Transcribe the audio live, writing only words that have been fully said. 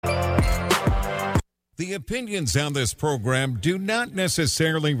The opinions on this program do not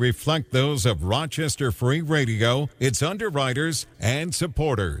necessarily reflect those of Rochester Free Radio, its underwriters, and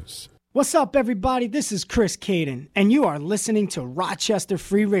supporters. What's up, everybody? This is Chris Caden, and you are listening to Rochester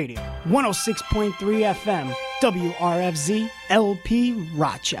Free Radio, 106.3 FM, WRFZ, LP,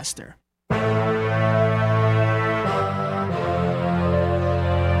 Rochester.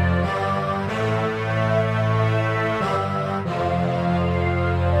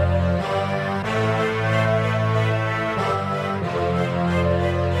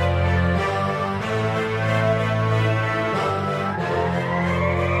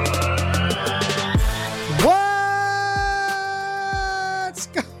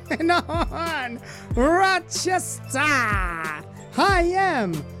 On Rochester, I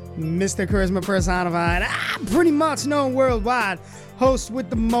am Mr. Charisma Personified, pretty much known worldwide, host with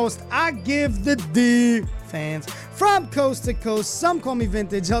the most. I give the D fans from coast to coast. Some call me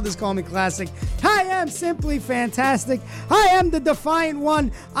vintage, others call me classic. I am simply fantastic. I am the defiant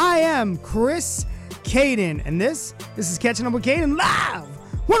one. I am Chris Caden, and this is Catching Up with Caden live.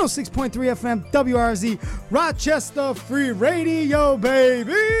 106.3 FM, WRZ, Rochester Free Radio,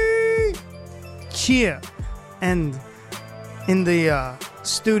 baby! Cheer. And in the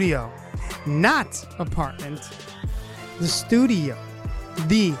studio, not apartment, the studio,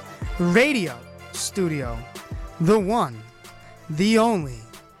 the radio studio, the one, the only,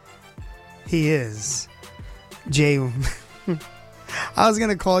 he is Jay. I was going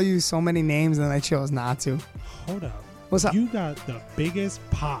to call you so many names and I chose not to. Hold up. What's up? You got the biggest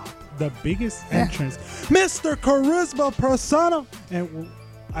pop, the biggest entrance. Mr. Charisma Persona. And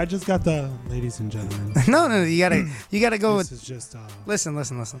I just got the ladies and gentlemen. No, you gotta go this with. Is just listen.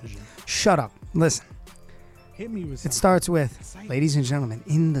 Shut up. Listen. Hit me with something. It starts with, ladies and gentlemen,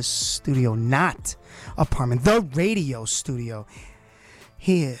 in the studio, not apartment, the radio studio.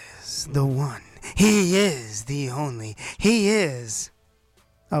 He is the one. He is the only. He is.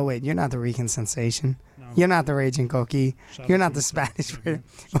 Oh wait, you're not the Rican sensation. No. You're not the Raging Coqui. You're not the Spanish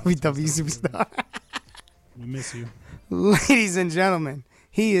OVW superstar. We miss you. Ladies and gentlemen,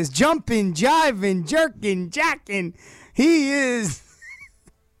 he is jumping, jiving, jerking, jacking. He is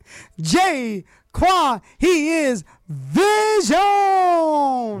Jay Qua. He is Vision.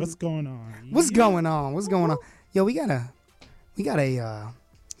 What's going on? What's going on? Yo, we got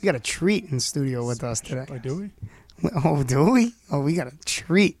a treat in studio with us today. Oh, do we? Oh, do we? Oh, we got a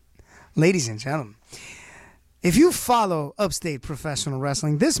treat. Ladies and gentlemen, if you follow Upstate Professional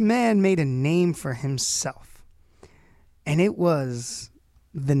Wrestling, this man made a name for himself. And it was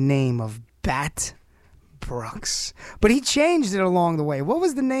the name of Bat Brooks. But he changed it along the way. What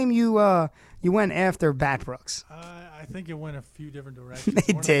was the name you went after Bat Brooks? I think it went a few different directions.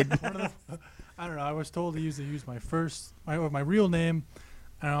 It did. I don't know. I was told to use my real name.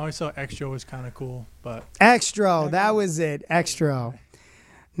 And I always thought Extra was kind of cool, but Extra, that was it. Extra.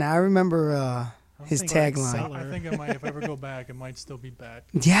 Now I remember his tagline. I think if I ever go back, it might still be Bat.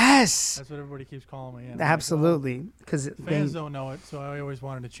 Yes. That's what everybody keeps calling me. And absolutely, because fans don't know it, so I always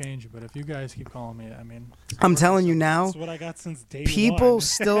wanted to change it. But if you guys keep calling me, I mean, I'm telling you now. That's what I got since day people one.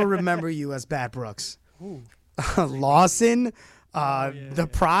 still remember you as Bat Brooks. Lawson, the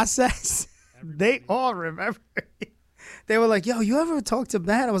process. They all remember you. They were like, yo, you ever talk to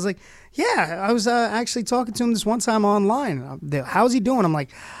Bat? I was like, yeah, I was actually talking to him this one time online. How's he doing? I'm like,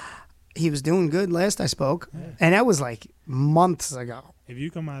 he was doing good last I spoke. Yeah. And that was like months ago. If you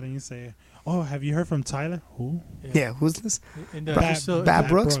come out and you say, oh, have you heard from Tyler? Who? Yeah, who's this? Bat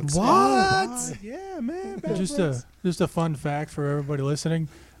Brooks? Brooks. What? Yeah, man. Just a fun fact for everybody listening.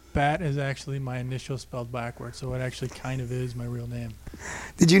 Bat is actually my initial spelled backwards, so it actually kind of is my real name.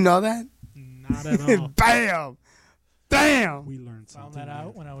 Did you know that? Not at all. Bam! Damn! We learned something. Found that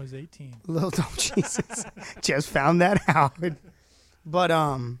out when I was 18. Little Jesus. Just found that out. But,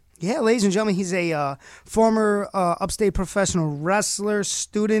 yeah, ladies and gentlemen, he's a former upstate professional wrestler,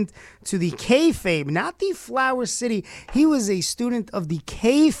 student to the Kayfabe, not the Flower City. He was a student of the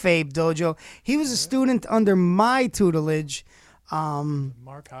Kayfabe dojo. He was a student under my tutelage.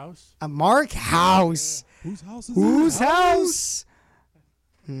 Mark House? Mark House. Whose house is Whose house?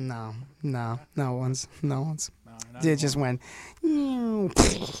 No one's. It just went. Wow.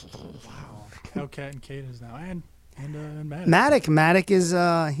 Hellcat and Cadence now. And Matic is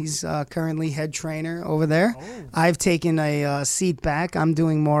he's currently head trainer over there. Oh. I've taken a seat back. I'm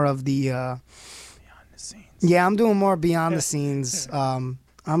doing more of the beyond the scenes. Yeah, I'm doing more beyond the scenes. I'm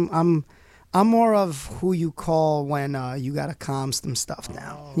more of who you call when you gotta calm some stuff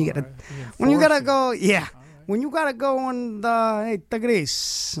down. You gotta when you gotta go. Yeah. When you gotta go on the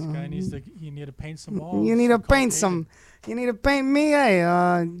Tigris. You need to paint some walls. You need to paint some. You need to paint me? Hey,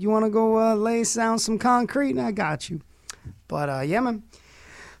 you want to go lay down some concrete? I got you. But yeah, man,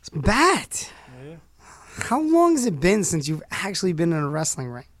 it's bad. Yeah. How long has it been since you've actually been in a wrestling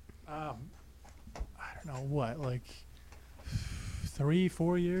ring? I don't know what, like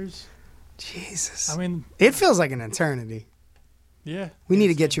 3-4 years. Jesus. I mean, It feels like an eternity. yeah. We need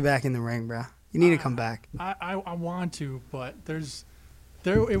to get you back in the ring, bro. You need to come back. I want to, but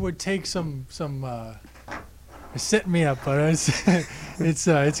it would take some it's setting me up, but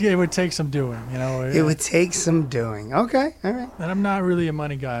it would take some doing, you know. It would take some doing. Okay, all right. And I'm not really a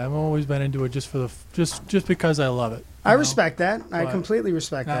money guy. I've always been into it just for just because I love it. I you know? respect that. I But completely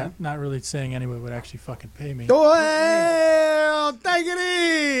respect that. Not really saying anyone would actually fucking pay me. Well, take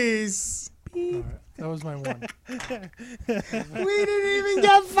it easy. All right, that was my one. We didn't even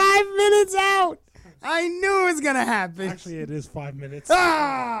get 5 minutes out. I knew it was gonna happen. Actually, it is 5 minutes.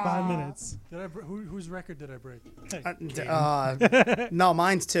 5 minutes. Whose record did I break? No,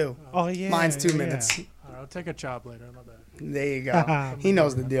 mine's 2. Oh yeah. Mine's 2 yeah. minutes. All right, I'll take a chop later. My bad. There you go. He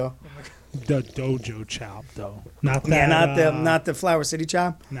knows the deal. The dojo chop, though. Not Yeah, that. not the Flower City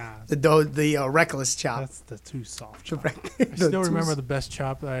chop. Nah, The reckless chop. that's the too soft chop. I still remember the best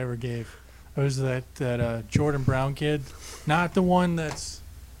chop that I ever gave. It was that Jordan Brown kid, not the one that's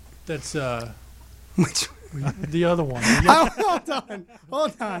Which, the other one.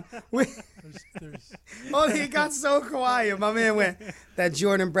 hold on. There's, Oh, he got so quiet. My man went that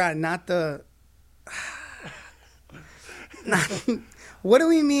Jordan Brown, not the. What do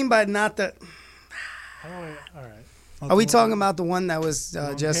we mean by not the? all right. Are we talking about the one that was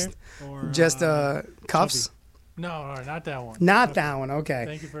just cuffs? No, all right, not that one. Not that one. Okay.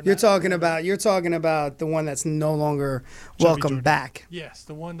 Thank you for You're not- talking about the one that's no longer welcome Jordan. back. Yes,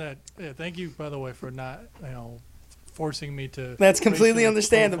 the one that. Yeah, thank you, by the way, for not forcing me to. That's completely racially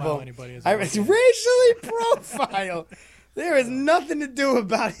understandable. profile anybody as a It's white racially profile. There is nothing to do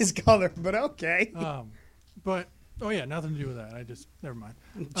about his color, but okay. man. But oh yeah, nothing to do with that. I just never mind.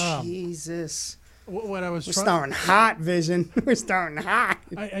 Jesus. What I was We're trying. starting hot, Vision. We're starting hot.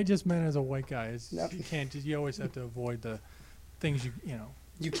 I just meant as a white guy. It's, Yep. You can't. You always have to avoid the things you know.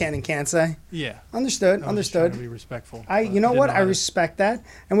 You can and can't say. Yeah. Understood. I was just trying Understood. to be respectful. You know didn't what? I how to- respect that,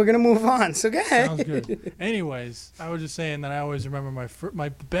 and we're gonna move on. So go ahead. Sounds good. Anyways, I was just saying that I always remember my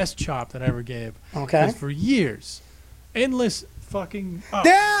best chop that I ever gave. Okay. Was for years, endless fucking. Oh,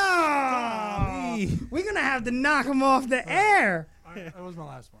 Damn! We're gonna have to knock him off the air. that was my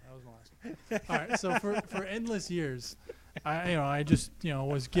last one. All right. So for endless years, I just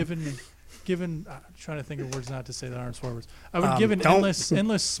was given. Trying to think of words not to say that aren't swear words. I've been given don't.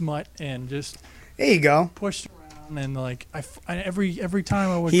 endless smut and just There you go. pushed around and like every time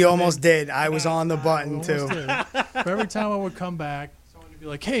I would. He come almost in, did. I was on the button almost too. did. But every time I would come back, someone would be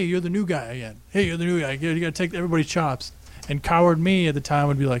like, "Hey, you're the new guy again. Hey, you're the new guy. You got to take everybody's chops." And coward me at the time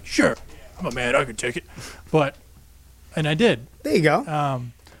would be like, "Sure, I'm a man. I can take it." And I did. There you go.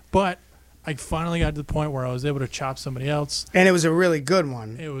 But I finally got to the point where I was able to chop somebody else. And it was a really good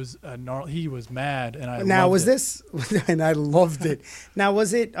one. It was he was mad, and I Now loved was it. this? And I loved it. Now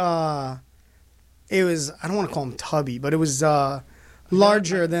was it? It was. I don't want to call him Tubby, but it was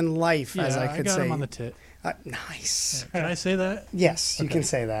larger than life, Yeah, as I could got say. him on the tit. Nice. Can I say that? Yes, you Okay. can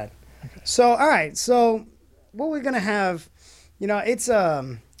say that. So, all right. So, what we're gonna have, it's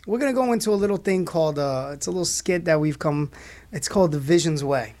we're gonna go into a little thing called it's a little skit that we've come. It's called the Vision's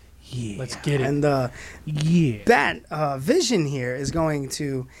Way. Yeah. Let's get it. And Yeah. that Vision here is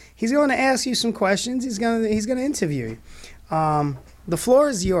he's going to ask you some questions. He's gonna interview you. The floor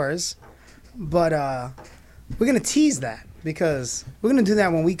is yours, but we're gonna tease that because we're gonna do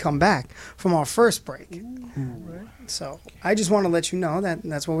that when we come back from our first break. So I just want to let you know that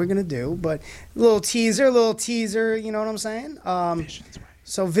that's what we're gonna do. But a little teaser, you know what I'm saying? Vision's way.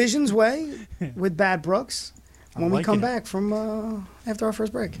 So Vision's Way with Bad Brooks when we liking come it. back from after our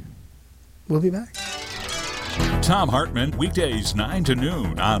first break. We'll be back. Tom Hartman, weekdays 9 to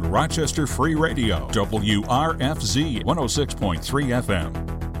noon on Rochester Free Radio, WRFZ 106.3 FM.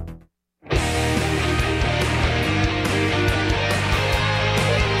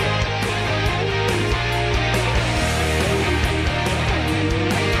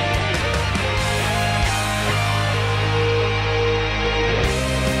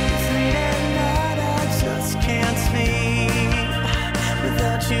 Late at night, I just can't sleep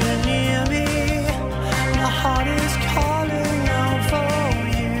without you near me. My heart is calling out for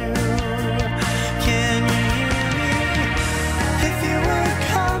you. Can you hear me? If you were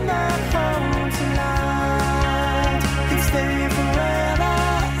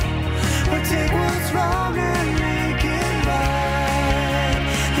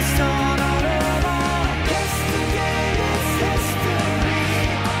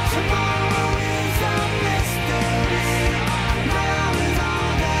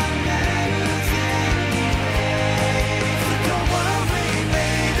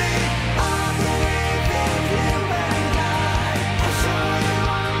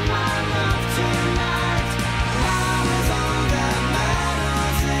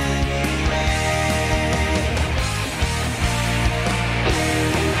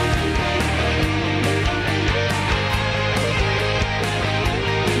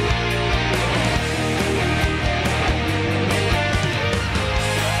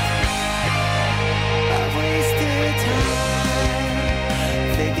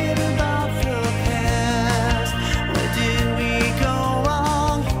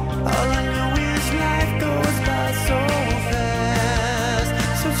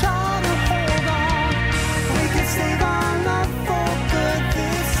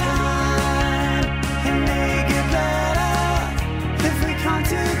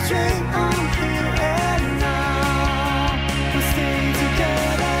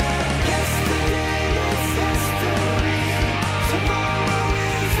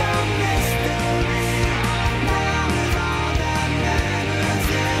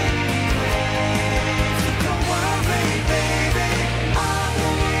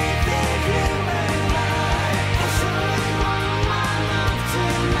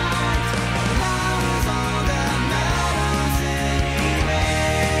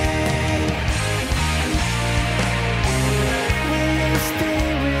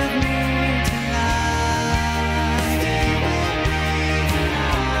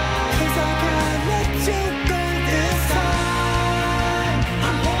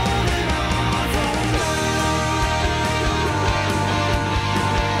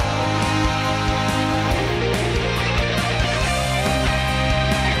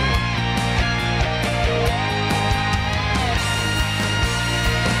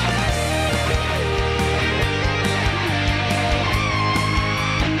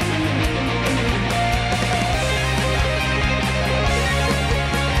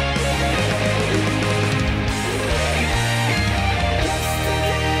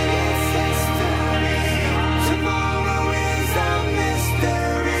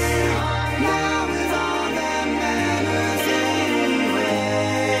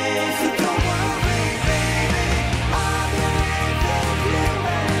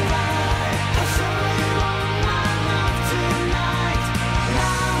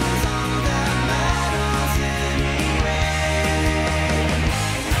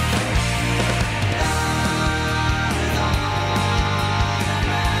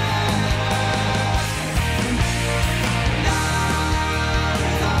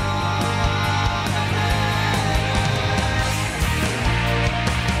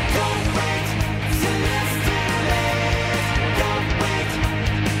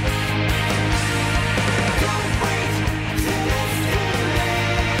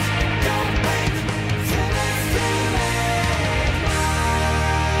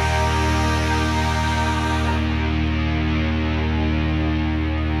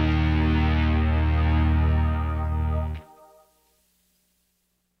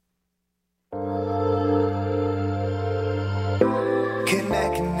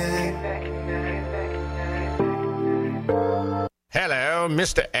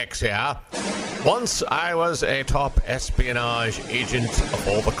Mr. X here. Once I was a top espionage agent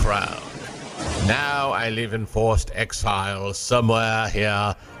for the Crown. Now I live in forced exile somewhere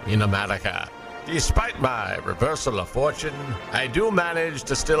here in America. Despite my reversal of fortune, I do manage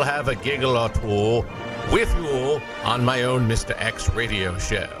to still have a giggle or two with you on my own Mr. X radio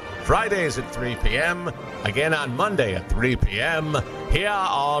show. Fridays at 3 p.m., again on Monday at 3 p.m., here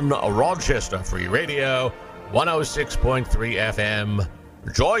on Rochester Free Radio, 106.3 FM.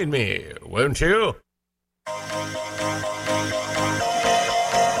 Join me, won't you?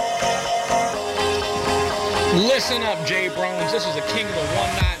 Listen up, Jay Brones. This is the king of the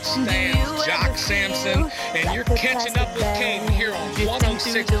one-night stands, Jock Sampson, and you're catching up with King here on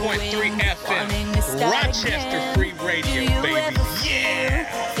 106.3 FM, Rochester Free Radio, baby. Yeah!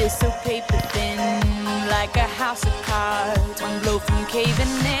 Feel so paper thin, like a house of cards, one blow from caving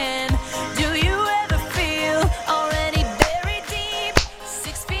in. Do you ever feel already buried deep,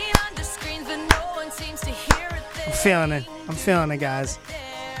 6 feet under screens, but no one seems to hear a thing? I'm feeling it, guys.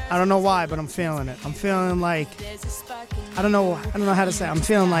 I don't know why, but I'm feeling it. I'm feeling like, I don't know how to say it. I'm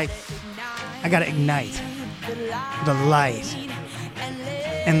feeling like I gotta ignite the light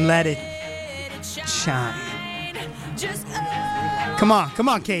and let it shine. Come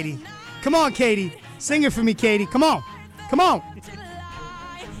on, Katie. Come on, Katie. Sing it for me, Katie. Come on.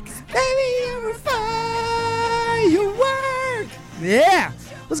 Baby, you're a firework. Yeah.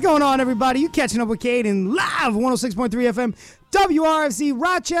 What's going on, everybody? You catching up with Kaden live, 106.3 FM, WRFC,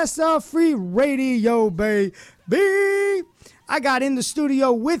 Rochester Free Radio, baby. I got in the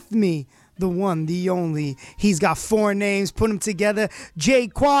studio with me the one, the only. He's got 4 names. Put them together. J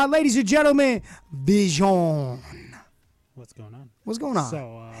Quad. Ladies and gentlemen, Vision. What's going on? What's going on?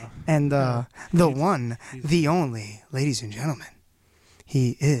 So, and the one, the only. Ladies and gentlemen,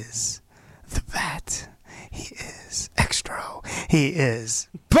 he is the Bat. He is Extra. He is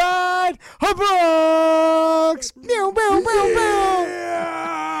Bud Brooks. Meow, meow, meow, meow.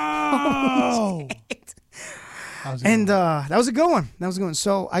 Oh. And that was a good one.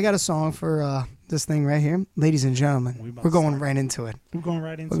 So I got a song for this thing right here. Ladies and gentlemen, we're going right into it. We're going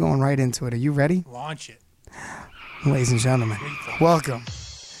right into it. Are you ready? Launch it. Ladies and gentlemen, welcome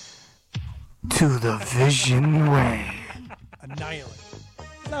to the Vision Way. Annihilate.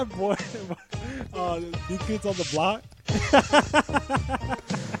 That boy. New Kids on the Block.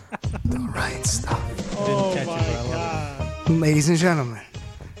 The right stuff. Oh catch it, my but I God. Ladies and gentlemen,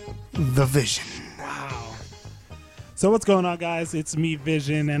 the Vision. Wow. So what's going on, guys? It's me,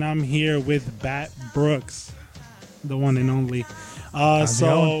 Vision, and I'm here with Bat Brooks, the one and only.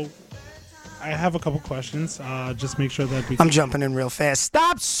 So I have a couple questions. Just make sure that I'm jumping in real fast.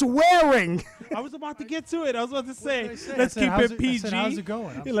 Stop swearing. I was about to get to it. I was about to say, I let's said, keep how's it it- I PG. said, how's it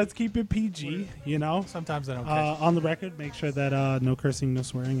going? Yeah, let's keep it PG. You know. Sometimes I don't catch it. On the record, make sure that no cursing, no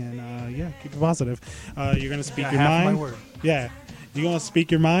swearing, and yeah, keep it positive. You're gonna speak Yeah, your half mind. my word. Yeah, you're gonna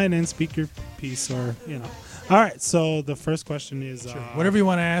speak your mind and speak your piece, or you know. All right. So the first question is, Whatever you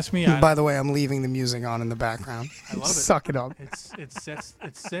want to ask me, I, By the way, I'm leaving the music on in the background. I love it. Suck it up. it sets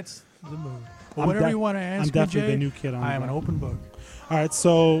the mood. But I'm whatever def- you want to ask I'm me, definitely Jay, the new kid on I the am an block. open book. All right.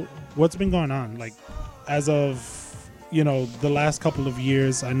 So what's been going on? Like, as of the last couple of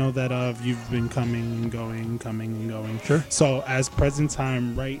years, I know that you've been coming and going. Sure. So as present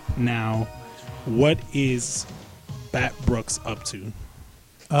time right now, what is Bat Brooks up to?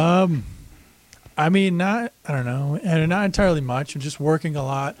 I mean, I don't know, and not entirely much. I'm just working a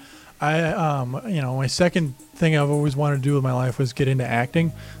lot. My second thing I've always wanted to do with my life was get into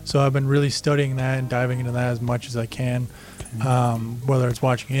acting. So I've been really studying that and diving into that as much as I can. Whether it's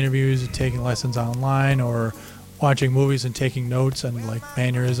watching interviews, taking lessons online, or watching movies and taking notes on like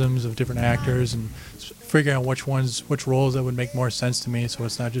mannerisms of different actors and figuring out which roles that would make more sense to me. So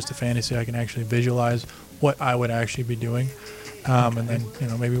it's not just a fantasy. I can actually visualize what I would actually be doing, and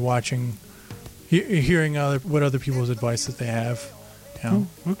then maybe watching. Hearing what other people's advice that they have,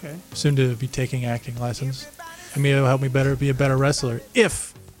 Okay. Soon to be taking acting lessons. I mean, it'll help me be a better wrestler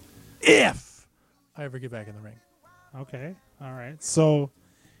if I ever get back in the ring. Okay. All right. So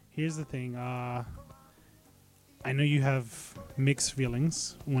here's the thing. I know you have mixed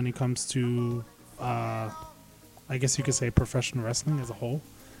feelings when it comes to, I guess you could say, professional wrestling as a whole.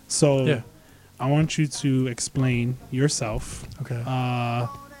 So Yeah. I want you to explain yourself. Okay.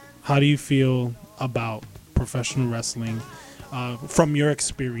 How do you feel about professional wrestling from your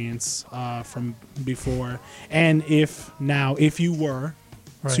experience from before? And if you were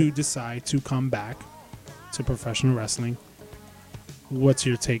to decide to come back to professional wrestling, what's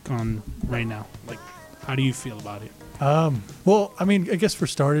your take on right now? Like, how do you feel about it? Well, I mean, I guess for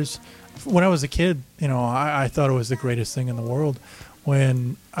starters, when I was a kid, I thought it was the greatest thing in the world.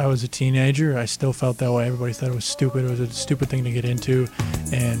 when I was a teenager. I still felt that way. Everybody thought it was stupid. It was a stupid thing to get into.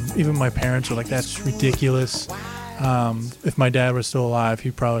 And even my parents were like, that's ridiculous. If my dad was still alive,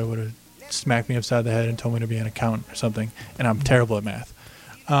 he probably would have smacked me upside the head and told me to be an accountant or something. And I'm terrible at math.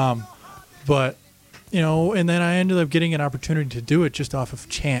 But, you know, and then I ended up getting an opportunity to do it just off of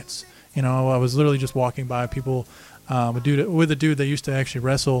chance. You know, I was literally just walking by people, a dude that used to actually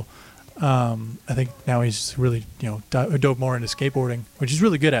wrestle. I think now he's really, you know, dove more into skateboarding, which he's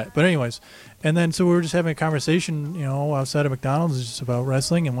really good at. But anyways, and then so we were just having a conversation, you know, outside of McDonald's just about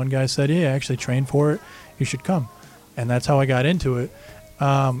wrestling. And one guy said, "Yeah, I actually trained for it. You should come." And that's how I got into it.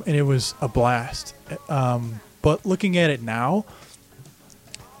 And it was a blast. But looking at it now,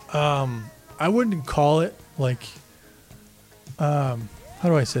 I wouldn't call it like, how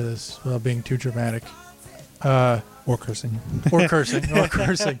do I say this without being too dramatic? Or cursing. Or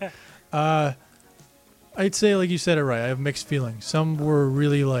cursing. I'd say, like you said it right, I have mixed feelings. Some were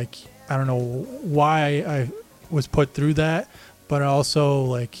really like, I don't know why I was put through that, but also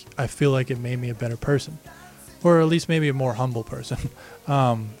like I feel like it made me a better person, or at least maybe a more humble person,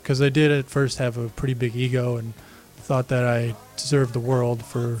 because I did at first have a pretty big ego and thought that I deserved the world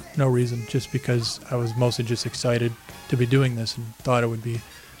for no reason, just because I was mostly just excited to be doing this and thought it would be,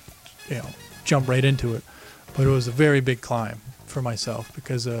 you know, jump right into it. But it was a very big climb for myself,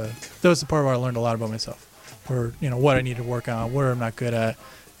 because that was the part where I learned a lot about myself, or, you know, what I need to work on, what I'm not good at.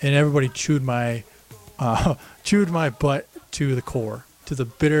 And everybody chewed my butt to the core, to the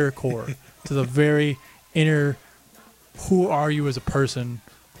bitter core, to the very inner, who are you as a person,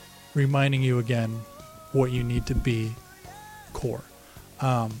 reminding you again what you need to be core.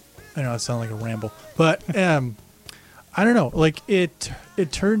 I know it sounds like a ramble, but I don't know, like it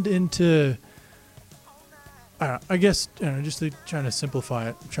turned into, I guess, you know, just trying to simplify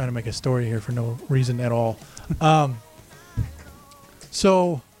it, trying to make a story here for no reason at all.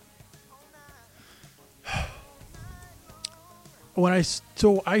 So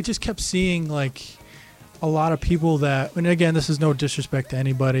I just kept seeing like a lot of people that, and again, this is no disrespect to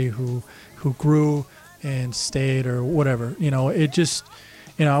anybody who grew and stayed or whatever, you know, it just,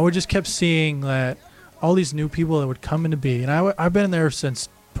 you know, I would just kept seeing that all these new people that would come into be, and I've been there since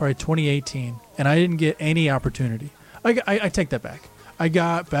probably 2018, and I didn't get any opportunity. I take that back. I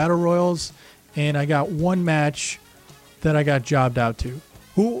got battle royals, and I got one match that I got jobbed out to.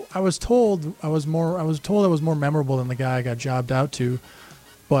 Who I was told I was more memorable than the guy I got jobbed out to,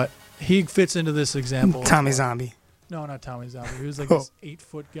 but he fits into this example. Tommy Zombie. No, not Tommy Zombie. He was like this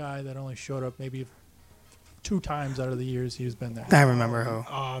 8-foot guy that only showed up maybe 2 times out of the years he's been there. I remember who.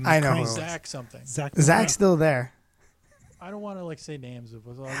 I know who. Zach something. Zach's still there. I don't want to like say names of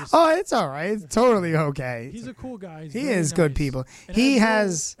us. Oh, it's all right. It's totally okay. He's a cool guy. He is good people. And he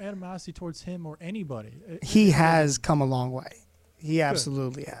has no animosity towards him or anybody. He has come a long way. He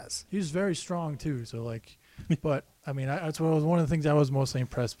absolutely has. He's very strong too. So like, but I mean, that's what was one of the things I was mostly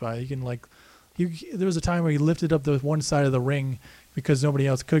impressed by. He can like, there was a time where he lifted up the one side of the ring because nobody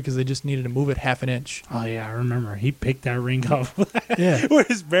else could, because they just needed to move it half an inch. Oh yeah, I remember. He picked that ring up. Yeah, with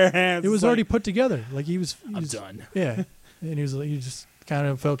his bare hands. It was already put together. Like he was done. Yeah, and he just kind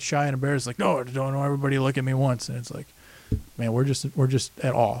of felt shy and embarrassed. Like, no, I don't know. Everybody look at me once, and it's like, man, we're just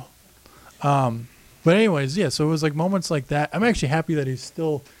at all. But anyways, yeah. So it was like moments like that. I'm actually happy that he's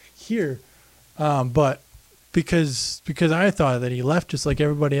still here, but because I thought that he left just like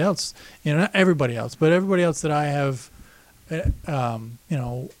everybody else. You know, not everybody else, but everybody else that I have, you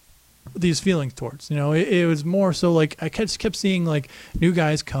know, these feelings towards. You know, it was more so like I kept seeing like new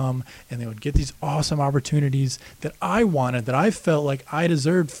guys come and they would get these awesome opportunities that I wanted, that I felt like I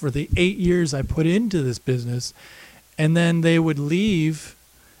deserved for the 8 years I put into this business, and then they would leave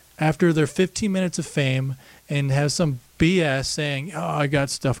after their 15 minutes of fame and have some BS saying, "Oh, I got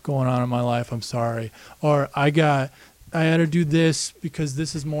stuff going on in my life, I'm sorry," or I had to do this because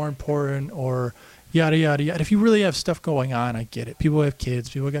this is more important," or yada yada yada. If you really have stuff going on, I get it. People have kids,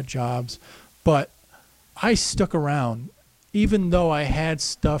 people got jobs, but I stuck around even though I had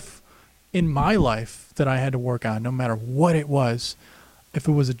stuff in my life that I had to work on, no matter what it was. If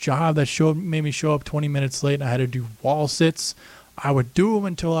it was a job that made me show up 20 minutes late and I had to do wall sits, I would do them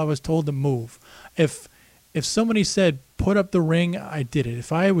until I was told to move. If somebody said put up the ring, I did it.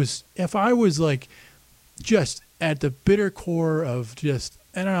 If I was like just at the bitter core of just,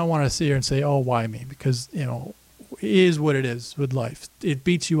 and I don't want to sit here and say, oh, why me? Because, you know, it is what it is with life. It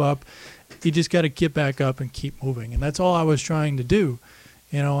beats you up. You just got to get back up and keep moving. And that's all I was trying to do,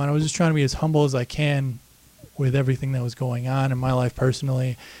 you know, and I was just trying to be as humble as I can with everything that was going on in my life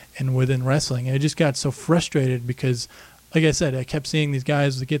personally and within wrestling. And I just got so frustrated because, like I said, I kept seeing these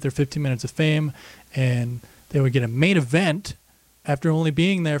guys that get their 15 minutes of fame and they would get a main event after only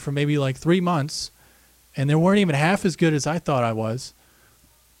being there for maybe like 3 months, and they weren't even half as good as I thought I was.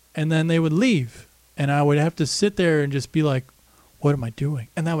 And then they would leave, and I would have to sit there and just be like, what am I doing?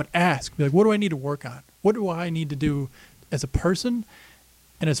 And I would ask, be like, what do I need to work on? What do I need to do as a person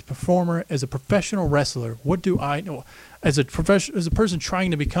and as a performer, as a professional wrestler? What do I know as a person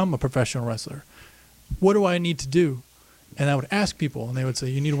trying to become a professional wrestler? What do I need to do? And I would ask people, and they would say,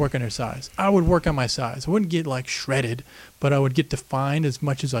 you need to work on your size. I would work on my size. I wouldn't get like shredded, but I would get defined as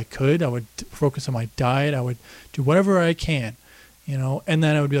much as I could. I would focus on my diet. I would do whatever I can, you know, and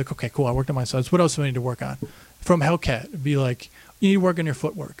then I would be like, okay, cool, I worked on my size. What else do I need to work on? From Hellcat, it'd be like, you need to work on your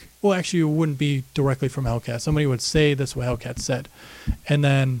footwork. Well, actually, it wouldn't be directly from Hellcat. Somebody would say that's what Hellcat said. And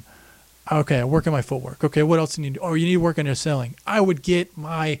then, okay, I work on my footwork. Okay, what else do you need to do? Oh, you need to work on your selling. I would get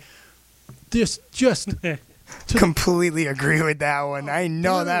my, just completely agree with that one. I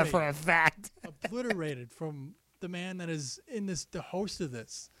know that for a fact. Obliterated from the man that is the host of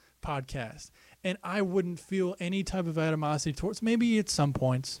this podcast. And I wouldn't feel any type of animosity towards, maybe at some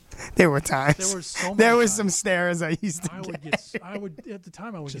points. There were times. There were so many There was times. some stares I used to I would at the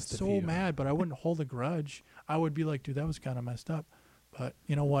time I would Just get a so few. mad, but I wouldn't hold a grudge. I would be like, dude, that was kind of messed up. But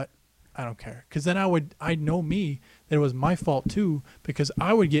you know what? I don't care. Because then I know me that it was my fault too, because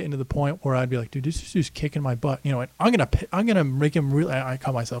I would get into the point where I'd be like, dude, this is just kicking my butt. You know, and I'm gonna make him really. I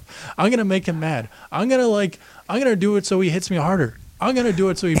call myself. I'm gonna make him mad. I'm gonna do it so he hits me harder. I'm gonna do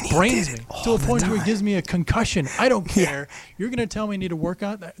it so he brains me to a point where he gives me a concussion. I don't care. You're gonna tell me I need to work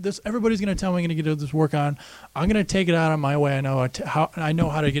on this. Everybody's gonna tell me I'm gonna get this work on. I'm gonna take it out on my way. I know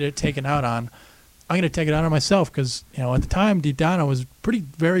how to get it taken out on. I'm going to take it out on myself because, you know, at the time, deep down, I was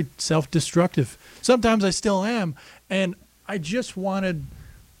very self-destructive. Sometimes I still am. And I just wanted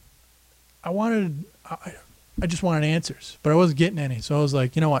answers, but I wasn't getting any. So I was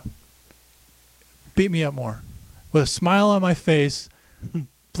like, you know what? Beat me up more. With a smile on my face,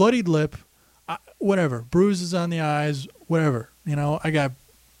 bloodied lip, whatever, bruises on the eyes, whatever. You know, I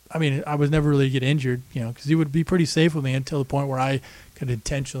was never really get injured, you know, because he would be pretty safe with me until the point where I could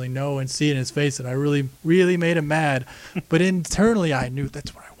intentionally know and see in his face that I really, really made him mad. But internally, I knew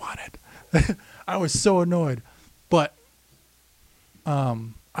that's what I wanted. I was so annoyed. But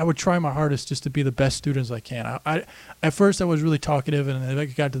I would try my hardest just to be the best student as I can. At first, I was really talkative, and then I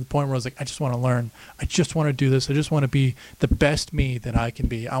got to the point where I was like, I just want to learn. I just want to do this. I just want to be the best me that I can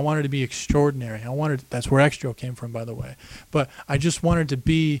be. I wanted to be extraordinary. That's where Extro came from, by the way. But I just wanted to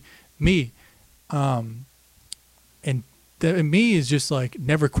be me. And me is just like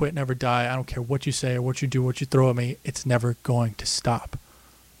never quit, never die. I don't care what you say or what you do, what you throw at me. It's never going to stop.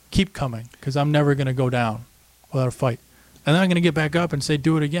 Keep coming, because I'm never going to go down without a fight. And then I'm going to get back up and say,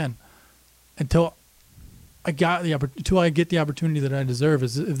 do it again until I get the opportunity that I deserve.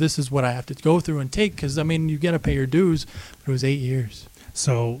 If this is what I have to go through and take, because I mean, you got to pay your dues. But it was 8 years.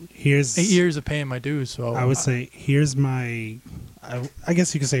 So here's 8 years of paying my dues. So I would say here's my, I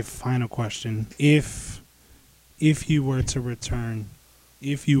guess you could say final question. If you were to return,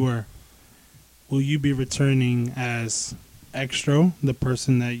 will you be returning as Extro, the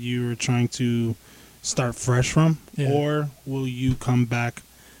person that you were trying to start fresh from, or will you come back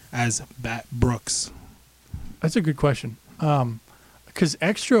as Bat Brooks? That's a good question. Because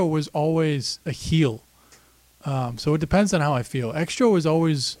Extro was always a heel. So it depends on how I feel. Extro was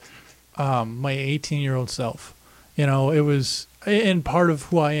always my 18-year-old self. You know, it was, and part of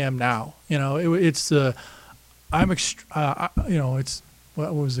who I am now. You know, it's the, you know, it's,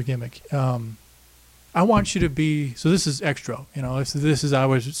 what was the gimmick? I want you to be, so this is Extro. You know, I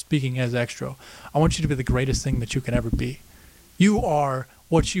was speaking as Extro. I want you to be the greatest thing that you can ever be. You are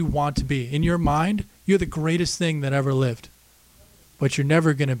what you want to be. In your mind, you're the greatest thing that ever lived. But you're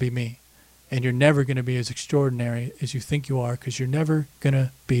never going to be me. And you're never going to be as extraordinary as you think you are, because you're never going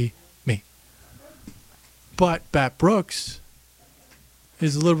to be me. But Bat Brooks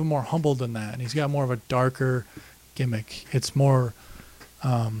is a little bit more humble than that. And he's got more of a darker gimmick. It's more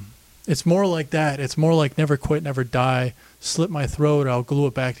like that. It's more like never quit, never die. Slit my throat, I'll glue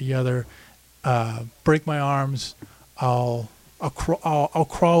it back together. Break my arms, I'll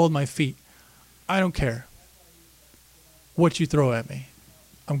crawl with my feet. I don't care what you throw at me.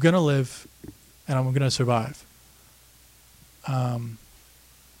 I'm gonna live, and I'm gonna survive.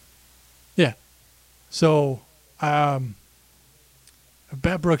 Yeah. So, Bat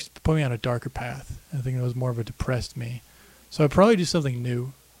Brooks put me on a darker path. I think it was more of a depressed me. So I'd probably do something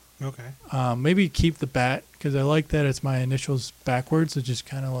new. Okay. Maybe keep the bat, because I like that it's my initials backwards. It just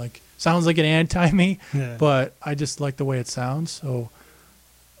kind of like sounds like an anti-me, but I just like the way it sounds. So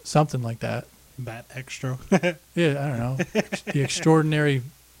something like that. Bat Extro. Yeah, I don't know. The extraordinary,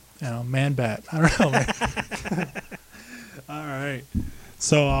 man bat. I don't know, All right.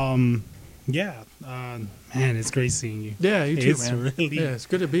 So, yeah, man, it's great seeing you. Yeah, you too, It's man. really- Yeah, it's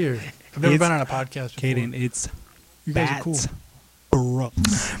good to be here. I've never It's- been on a podcast before. Caden, it's You guys are cool.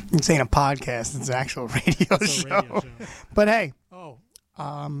 Brooks. It's ain't a podcast. It's an actual radio It's a show. radio show. But hey, Oh,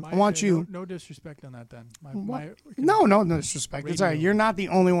 I want you. No disrespect on that then. No disrespect. It's all right. Radio. You're not the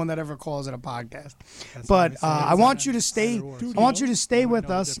only one that ever calls it a podcast. That's But what I I want you to stay. Either or. I want you to stay I with know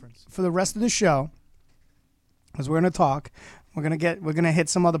the us difference. for the rest of the show, because we're gonna talk. We're gonna hit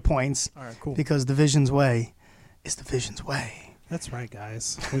some other points All right, cool. because the Vision's way is the Vision's way. That's right,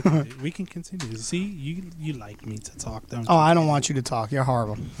 guys. We can continue. See, you like me to talk, don't you? Oh, I don't want you to talk. You're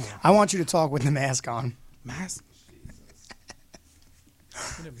horrible. I want you to talk with the mask on. Mask.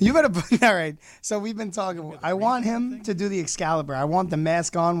 You better put. All right. So we've been talking. I want him to do the Excalibur. I want the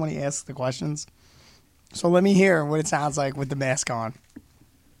mask on when he asks the questions. So let me hear what it sounds like with the mask on.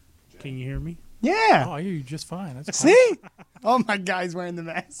 Can you hear me? Yeah. Oh, I hear you just fine. That's See? Oh my God, he's wearing the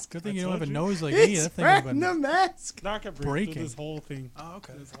mask. Good thing I you don't have a told you. nose like me. He's That thing would have wearing the been. mask. No, I can breathe Breaking. through this whole thing. Oh,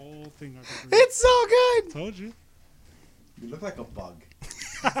 okay. This whole thing. I can breathe. It's so good. Told you. You look like a bug.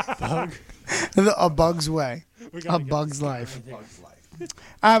 A Bug's Way. We A gotta get Bug's this Life. Bug's life. All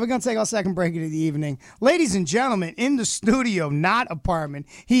right, we're going to take our second break of the evening. Ladies and gentlemen, in the studio, not apartment,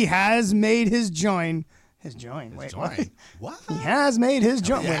 he has made his join. His join? Wait, what? What? He has made his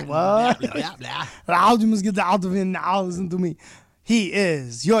join. Wait, what? You must get out of here now. Listen to me. He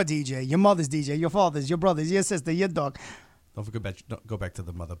is your DJ, your mother's DJ, your father's, your brother's, your sister, your dog. Don't forget. Don't go back to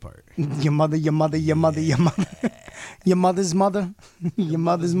the mother part. Your mother, your mother, your mother, your mother. Your mother's mother. Your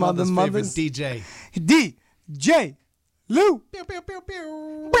mother's mother's favorite mother's. DJ. DJ Lou. Pew, pew, pew,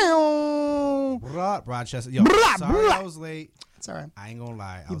 pew. Bow. Rochester. Yo, Brah, sorry brah. I was late. It's all right. I ain't gonna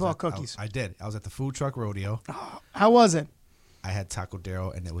lie. You bought cookies. I did. I was at the food truck rodeo. How was it? I had Taco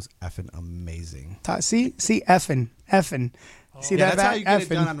Darrow, and it was effing amazing. See, effing. See Yeah, that? that's how you get it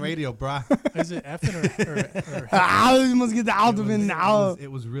done effing. on radio, bruh. Is it effing or Ah, you must get out of it now.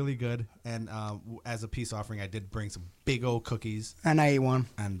 It was really good. And as a peace offering, I did bring some big old cookies, And I ate one.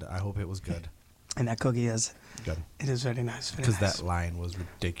 and I hope it was good. And that cookie is. Good. It is very nice. Very Because nice. that line was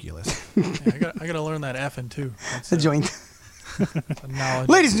ridiculous. Yeah, I gotta learn that effing too. That's The joint. a knowledge.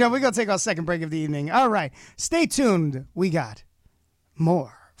 Ladies and gentlemen, we're going to take our second break of the evening. All right. Stay tuned. We got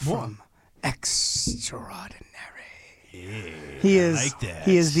more from Extraordinary. He is like that.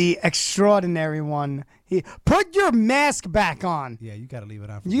 He is the extraordinary one. Put your mask back on. Yeah, you gotta leave it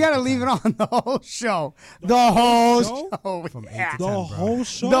on. You got to leave it on the whole show. The whole show. From 8 Yeah. to 10, The bro. whole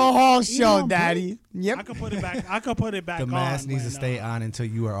show. The whole You show, know, Daddy. I Yep. could put it back. I could put it back The on. mask needs to when, stay on until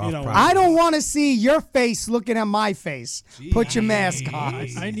you are off. know, Property. I don't want to see your face looking at my face. Put your mask on.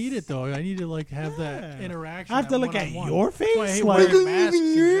 I need it though. I need to like have that Yeah. interaction. I have to that look at one-on-one. your That's why I face? hate Like- wearing masks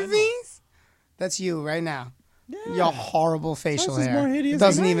in Your general. face? That's you right now. Your horrible facial This is more hair. hideous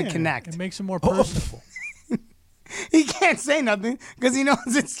Doesn't than even mine. connect. It makes it more personable. He can't say nothing because he knows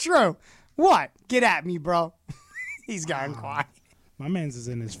it's true. What? Get at me, bro. He's gotten quiet. My man's is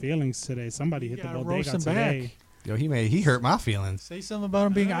in his feelings today. Somebody hit the gotta bodega roast him today. Yo, he hurt my feelings. Say something about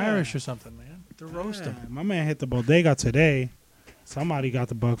him being Irish or something, man. To roast him. Yeah, my man hit the bodega today. Somebody got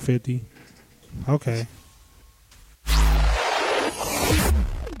the $1.50. Okay.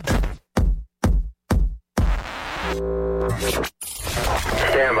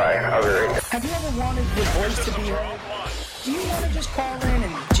 Have you ever wanted your voice to be heard? Do you want to just call in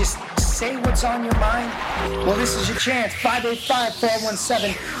and just say what's on your mind? Well, this is your chance.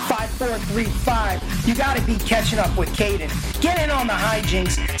 585-417-5435. You got to be catching up with Caden. Get in on the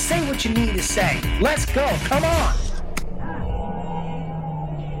hijinks. Say what you need to say. Let's go. Come on.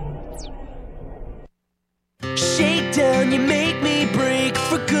 Shakedown, you make me break.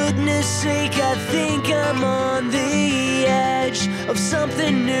 For goodness sake, I think I'm on the edge of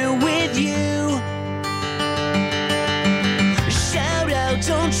something new with you. Shout out,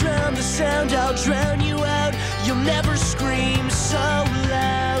 don't drown the sound, I'll drown you out. You'll never scream so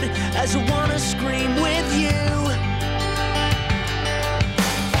loud as I wanna scream with you.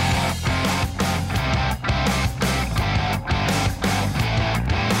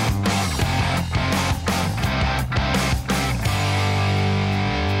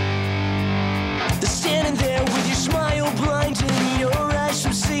 Standing there with your smile blinding your eyes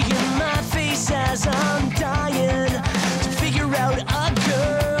from seeing my face as I'm dying to figure out a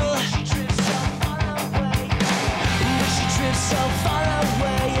girl. But she drifts so far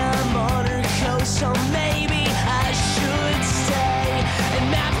away, I'm on her coast, so maybe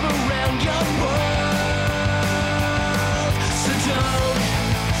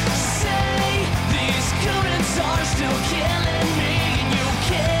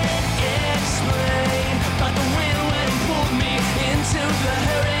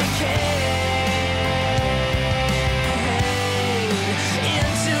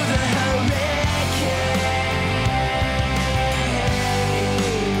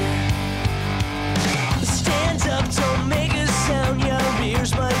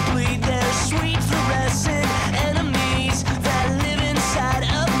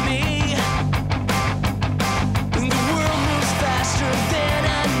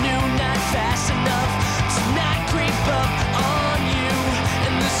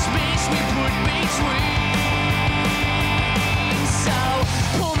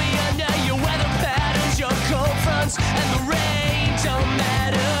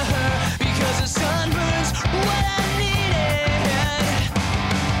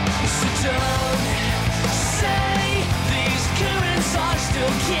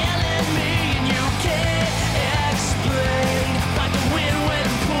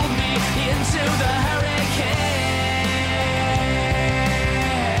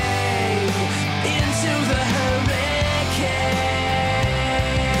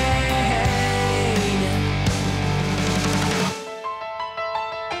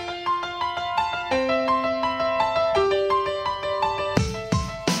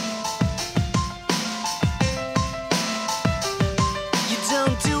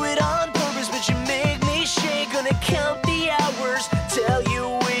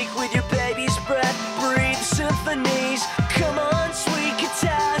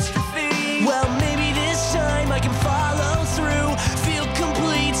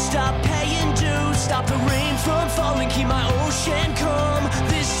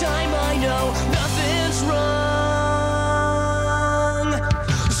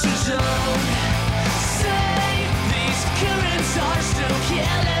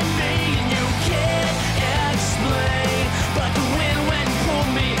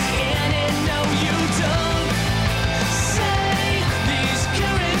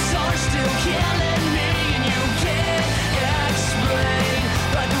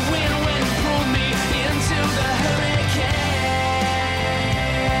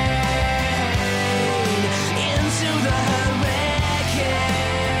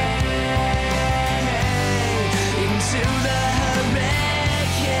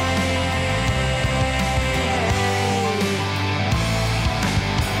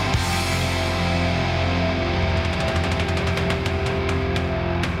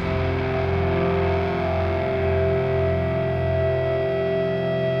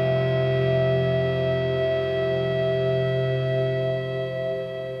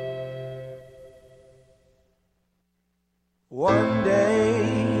day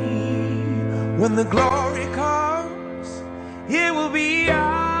when the glory comes, it will be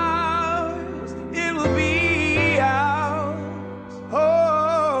ours. It will be ours.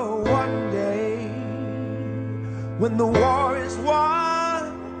 Oh, one day when the war is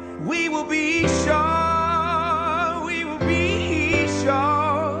won, we will be sure. We will be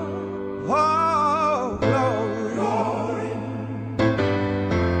sure. Oh, glory, glory,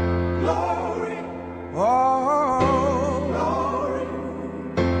 glory. Oh, glory,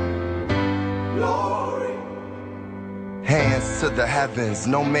 glory. Hands to the heavens,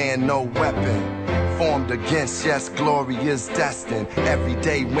 no man, no weapon formed against, yes, glory is destined.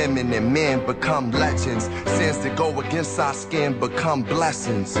 Everyday women and men become legends. Sins that go against our skin become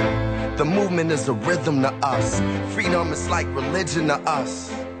blessings. The movement is a rhythm to us. Freedom is like religion to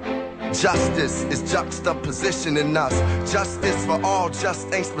us. Justice is juxtaposition in us. Justice for all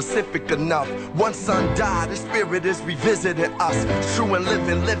just ain't specific enough. One son died, the spirit is revisiting us. True and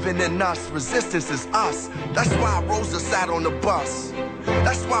living in us. Resistance is us. That's why Rosa sat on the bus.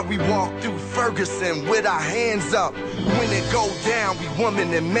 That's why we walk through Ferguson with our hands up. When it go down, we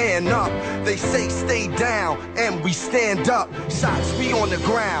woman and man up. They say stay down, and we stand up. Shots we on the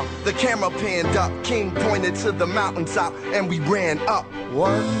ground, the camera panned up. King pointed to the mountaintop, and we ran up.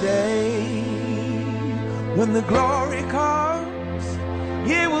 One day when the glory comes,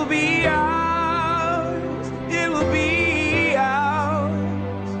 it will be ours. It will be ours.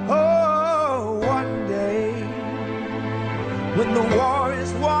 Oh, one day when the war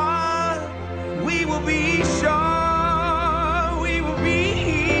is won, we will be sure. We will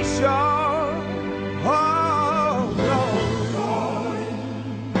be sure. Oh, glory,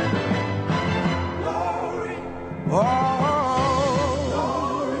 glory, glory. Oh.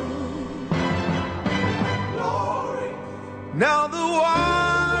 Now the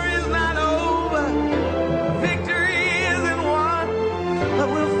war is not over, victory isn't won, but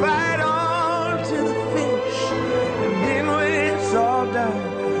we'll fight on to the finish, and then when it's all done,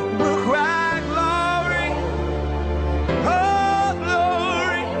 we'll cry glory, oh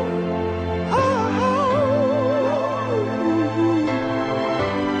glory, oh.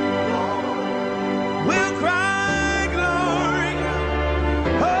 We'll cry glory,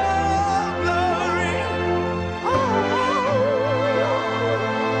 oh glory, oh.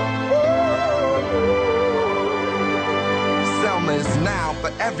 Selma is now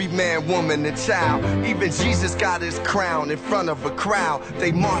for every man, woman, and child. Even Jesus got his crown in front of a crowd.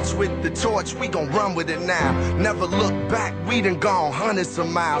 They march with the torch, we gon' run with it now. Never look back, we done gone hundreds of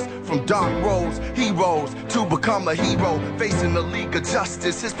miles. From dark roads, heroes, to become a hero. Facing the League of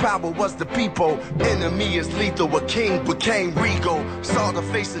Justice, his power was the people. Enemy is lethal, a king became regal. Saw the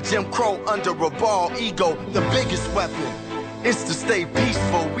face of Jim Crow under a bald ego. The biggest weapon is to stay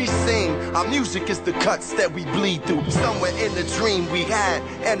peaceful. We sing, our music is the cuts that we bleed through. Somewhere in the dream we had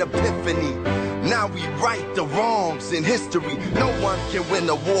an epiphany. Now we right the wrongs in history. No one can win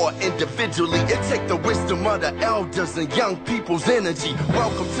a war individually. It take the wisdom of the elders and young people's energy.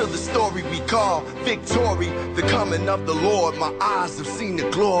 Welcome to the story we call victory. The coming of the Lord, my eyes have seen the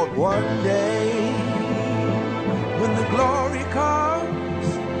glory. One day when the glory comes,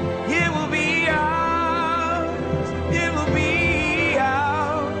 it will be ours. It will be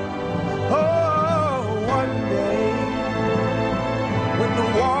ours. Oh, one day when the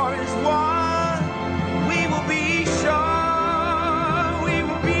war is won, we will be sure. We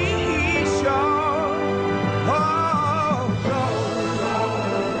will be sure. Oh,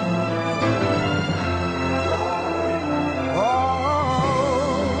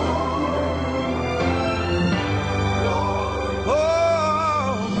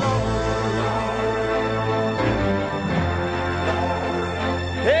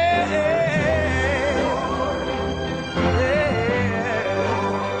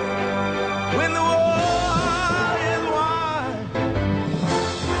 when the war is won,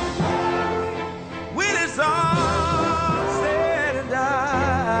 when it's all said and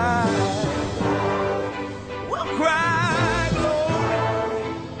done, we'll cry glory.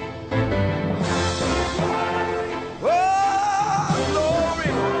 Oh, glory.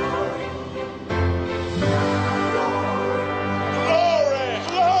 Glory,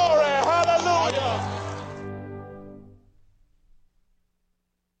 glory, hallelujah.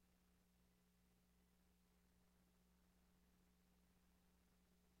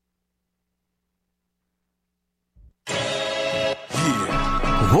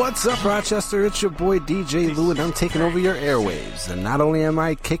 What's up, Rochester? It's your boy DJ Lou, and I'm taking over your airwaves. And not only am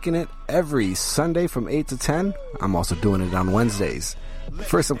I kicking it every Sunday from 8 to 10, I'm also doing it on Wednesdays.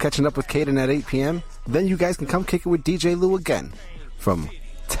 First, I'm catching up with Caden at 8 p.m. Then you guys can come kick it with DJ Lou again from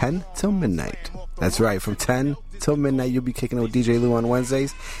 10 till midnight. That's right, from 10 till midnight, you'll be kicking it with DJ Lou on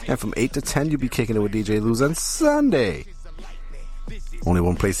Wednesdays. And from 8 to 10, you'll be kicking it with DJ Lou's on Sunday. Only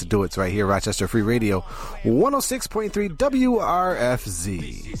one place to do it. It's right here, Rochester Free Radio, 106.3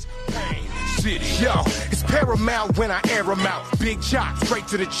 WRFZ. City, yo, it's paramount when I air 'em out. Big chop, straight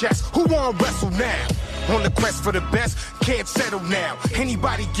to the chest. Who wanna wrestle now? On the quest for the best, can't settle now.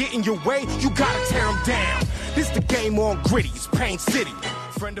 Anybody get in your way, you gotta tear 'em down. This the game on gritty, it's Pain City.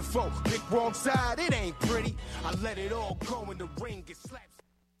 Friend or foe, pick wrong side, it ain't pretty. I let it all go in the ring, get slapped.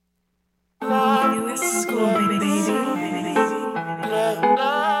 US school, baby.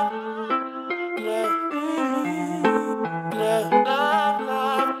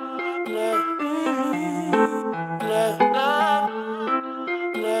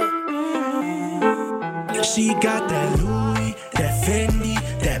 She got that Louis, that Fendi,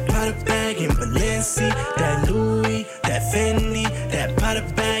 that Prada bag in Balenci. That Louis, that Fendi, that Prada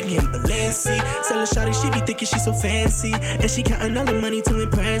bag in Balenci. Tell her shawty she be thinking she so fancy, and she counting all the money to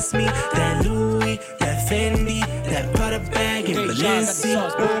impress me. That Louis, that Fendi, that Prada bag in Balenci.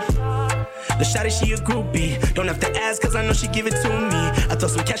 The shawty, she a groupie. Don't have to ask, cause I know she give it to me. I throw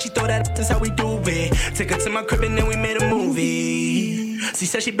some cash, she throw that up, that's how we do it. Take her to my crib and then we made a movie. She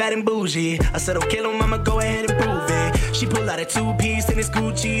said she bad and bougie. I said, okay, little mama, go ahead and prove it. She pulled out a 2-piece and it's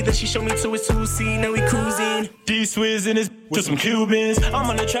Gucci. Then she showed me to a 2C, now we cruising. D-Swizz in his with some Cubans. I'm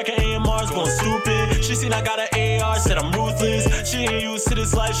on the track of AMRs going stupid. She seen I got an AR, said I'm ruthless. She ain't used to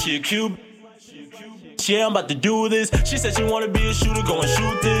this life, she a Cuban. Yeah, I'm about to do this. She said she wanna be a shooter, go and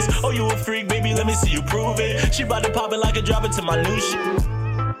shoot this. Oh, you a freak, baby, let me see you prove it. She about to pop it like a drop it to my new shit.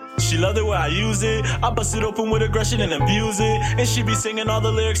 She love the way I use it. I bust it open with aggression and abuse it. And she be singing all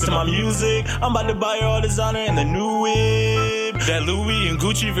the lyrics to my music. I'm about to buy her all designer and the new whip. That Louis and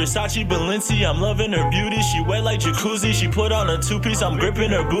Gucci, Versace, Balenci. I'm loving her beauty. She wet like jacuzzi. She put on a 2-piece. I'm gripping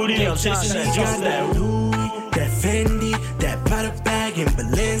her booty. I'm chasing that juice. That Louis, that Fendi, that Prada bag in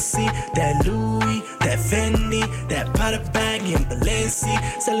Balenci. That Louis, that Fendi, that Prada bag in Balenci.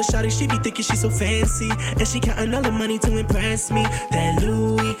 Tell her shawty she be thinking she so fancy, and she counting all the money to impress me. That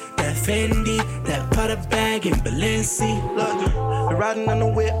Louis, that Fendi, that Prada bag in Balenci. Look, we're riding on the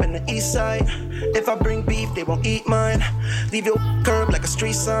whip in the east side. If I bring beef, they won't eat mine. Leave your curb like a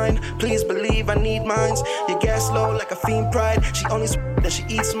street sign. Please believe I need mines. Your gas low like a fiend pride. She only that she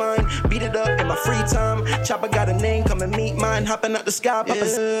eats mine. Beat it up in my free time. Chopper got a name, come and meet mine. Hopping out the sky, popping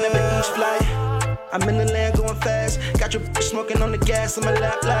every beach flight. I'm in the land going fast. Got your bitch smoking on the gas in my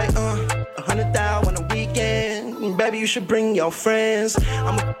lap like 100,000 on a weekend. Baby, you should bring your friends.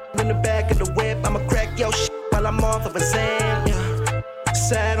 I'ma in the back of the whip. I'ma crack your shit while I'm off of a Xan. Yeah.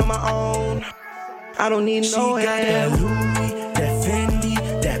 Sad on my own. I don't need no She got that Louis, that Fendi,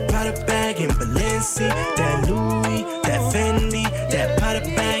 that Prada bag in Balenci. That Louis, that Fendi, that Prada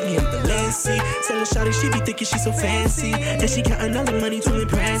bag in Balenci. Tell her shawty she be thinking she so fancy, and she counting all the money to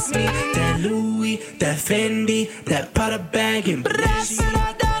impress me. That Louis, that Fendi, that Prada bag in Balenci.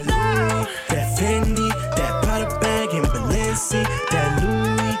 That Louis, that Fendi, that Prada bag in Balenci. That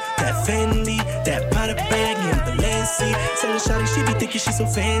Louis, that Fendi, that Prada bag in Balenci. Tell her shawty she be thinking she so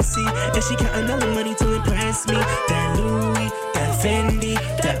fancy, and she counting all the money to impress me. That Louis, that Fendi,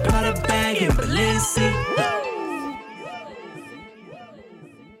 that Prada bag in Balenci.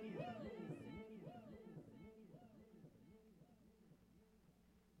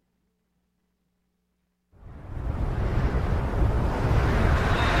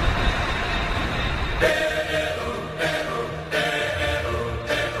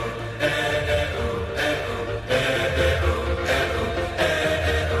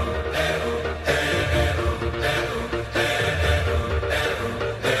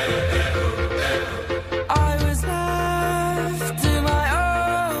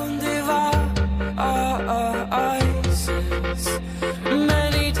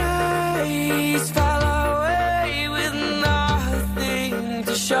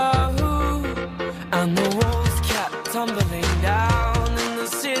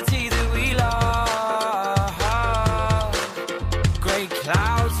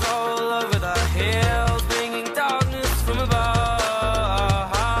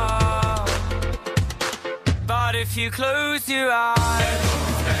 If you close your eyes,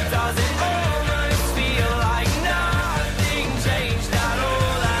 does it almost feel like nothing changed at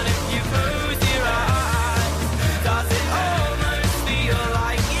all? And if you close your eyes, does it almost feel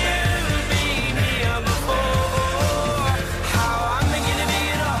like you've been here before? How am I gonna be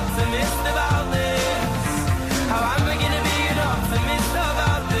an optimist about this? How am I gonna be an optimist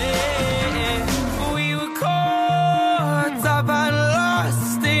about this? We were caught up and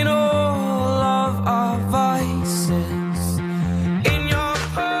lost in all of our vices.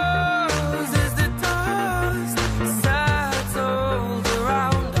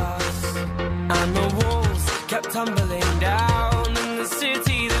 tumbling down in the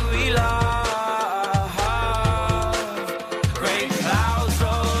city that we love. Great clouds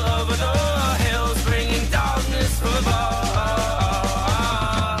roll over the hills, bringing darkness from above.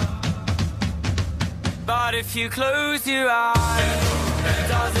 But if you close your eyes,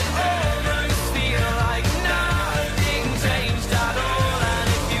 does it almost feel like nothing changed at all? And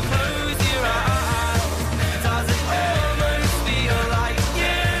if you close your eyes, does it almost feel like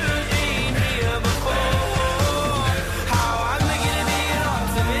you've been here before? How I'm beginning to be an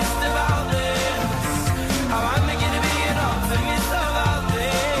optimist about this. How I'm beginning to be an optimist about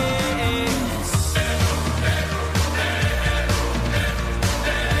this.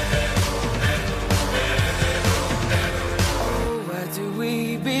 Oh, where do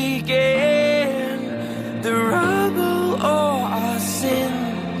we begin? The rubble or our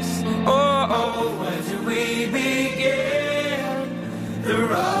sins? Oh, where do we begin? The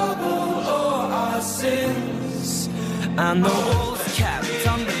rubble or our sins? And the walls kept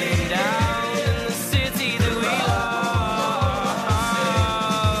tumbling down in the city that we love.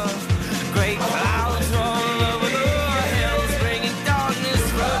 Great clouds roll over the hills, bringing darkness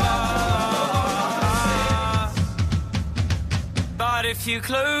from above. But if you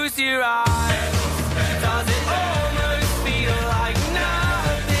close your eyes, does it almost feel like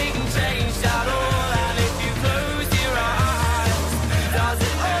nothing changed at all? And if you close your eyes, does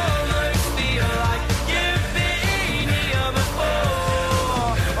it almost feel like you've been here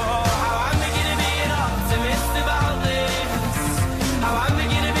before? Oh, how I'm beginning to be an optimist about this. How I'm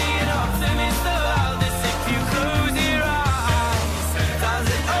beginning to be an optimist about this. If you close your eyes, does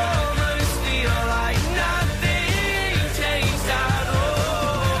it almost feel like nothing changed at all?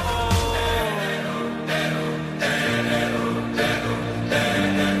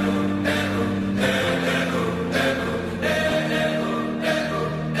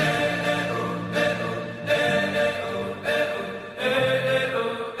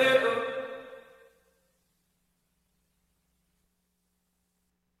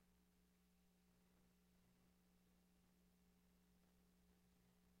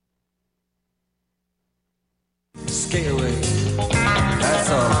 Scary. That's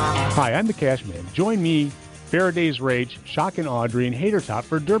all. Hi, I'm the Cash Man. Join me, Faraday's Rage, Shock and Audrey, and Hater Top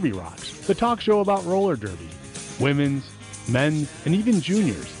for Derby Rocks, the talk show about roller derby, women's, men's, and even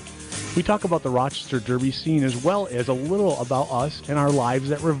juniors. We talk about the Rochester Derby scene as well as a little about us and our lives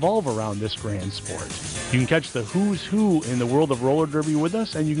that revolve around this grand sport. You can catch the who's who in the world of roller derby with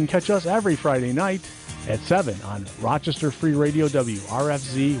us, and you can catch us every Friday night at 7 on Rochester Free Radio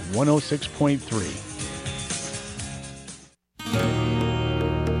WRFZ 106.3.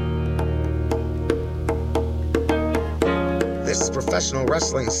 This is professional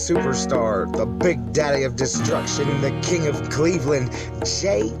wrestling superstar, the Big Daddy of Destruction, the King of Cleveland,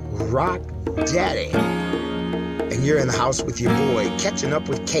 J. Rock Daddy. And you're in the house with your boy, catching up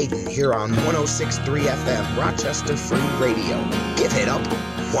with Caden here on 106.3 FM, Rochester Free Radio. Give it up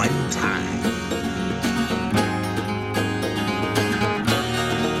one time.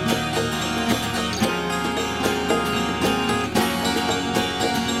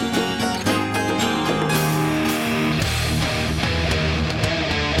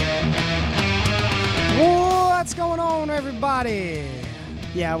 What's going on, everybody?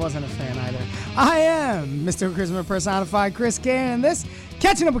 Yeah, I wasn't a fan either. I am Mr. Charisma Personified, Chris Cannon, and this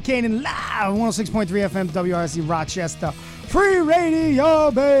Catching Up with Cannon live, 106.3 FM, WRC Rochester Free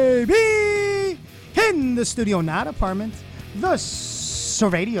Radio, baby! In the studio, not apartment, the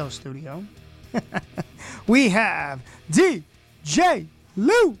radio studio. We have DJ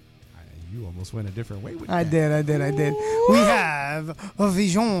Lou. You almost went a different way with I that. did. We have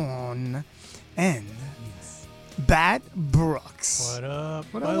Vision and Bat Brooks. What up?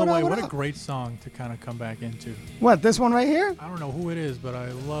 What By up, the what way, up, what what a up? great song to kind of come back into. What, this one right here? I don't know who it is, but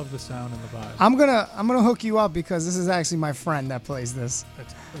I love the sound and the vibe. I'm gonna hook you up because this is actually my friend that plays this.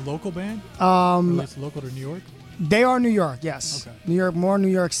 It's a local band? Um, Or at least local to New York? They are New York, yes. Okay. New York, more New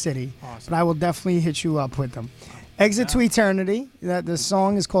York City. Awesome. But I will definitely hit you up with them. Exit to Eternity. That the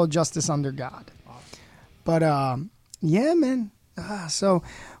song is called Justice Under God. Awesome. But yeah, man. So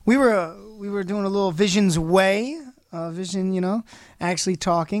we were doing a little Vision's Way. Vision, you know, actually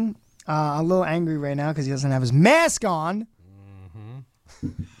talking. A little angry right now because he doesn't have his mask on.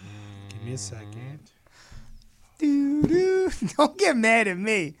 Give me a second. Don't get mad at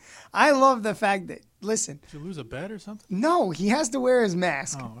me. I love the fact that, listen. Did you lose a bet or something? No, he has to wear his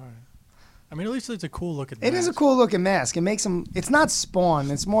mask. Oh, all right. I mean, at least it's a cool looking It is a cool looking mask. It makes him, it's not Spawn.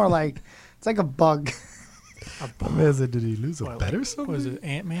 It's more like, it's like a bug. Did he lose a bet or something? Was it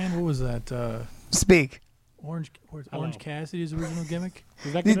Ant-Man? What was that? Speak. Orange Cassidy's original gimmick?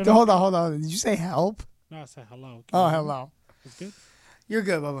 Hold on. Did you say help? No, I said hello. Oh, hello. It's good. You're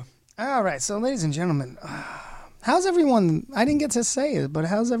good, Bubba. All right, so ladies and gentlemen, how's everyone? I didn't get to say it, but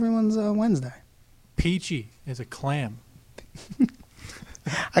how's everyone's Wednesday? Peachy is a clam.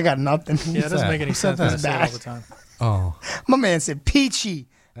 I got nothing. Yeah, it doesn't make any sense. I say it all the time. Oh. My man said peachy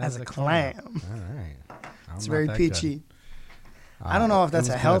as a clam. clam. All right. It's I'm very not that peachy. good. I don't know if that's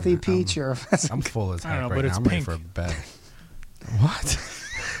it a was healthy good. peach or if that's I'm full as I don't heck know, right but now. it's I'm pink. ready for bed. What?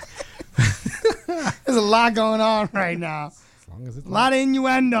 There's a lot going on right now. As long as it's A lot of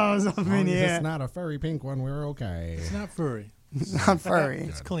innuendos up as long in as here. it's not a furry pink one, we're okay. It's not furry. It's not furry.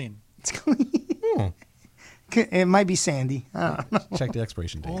 It's clean. It's clean. It might be sandy. I don't know. Check the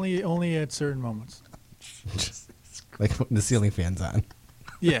expiration date. Only at certain moments. Like when the ceiling fan's on.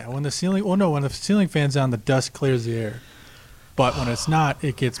 Yeah, when the ceiling. Well, no, when the ceiling fan's on, the dust clears the air. But when it's not,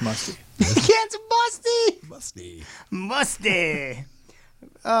 it gets musty. It gets musty. Musty. Musty.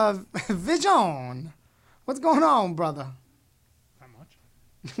 Vision. What's going on, brother?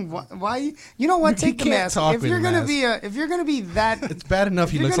 Why? You know what? He Take the can't mask. talk If with you're a gonna mask. be if you're gonna be that, It's bad enough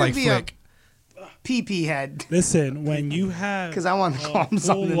if he you're looks gonna like be Flick. pee head. Listen, when you have 'Cause I wanted to call him a full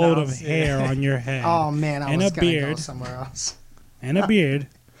something load else. of hair on your head, Oh man, I and was a gonna go beard, somewhere else. and a beard,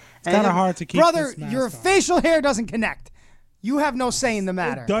 it's And kind of if- hard to keep. Brother, this mask your on. facial hair doesn't connect. You have no say in the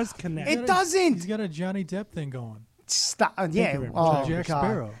matter. It does connect. It doesn't. He's got a Johnny Depp thing going. Stop. Yeah. you very much. Oh Jack God.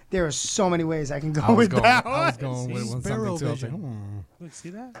 Sparrow. There are so many ways I can go I was with going, that. I was one. going with one Sparrow something too. I was like, vision. Look, see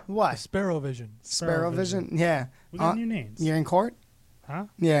that? What? Sparrow Vision. Sparrow Vision. Yeah. We got new names. You're in court. Huh?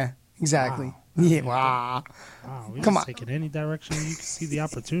 Yeah. Exactly. Yeah. Wow. Wow, we Come just on. take it any direction you can see the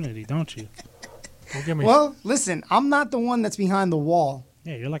opportunity, don't you? Don't get me. Well, listen. I'm not the one that's behind the wall.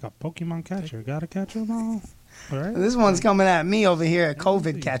 Yeah, you're like a Pokemon catcher. Gotta catch them all. All right. This one's coming at me over here, a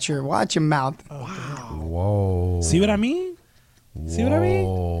COVID catcher. Watch your mouth. whoa. See what I mean? See what I mean?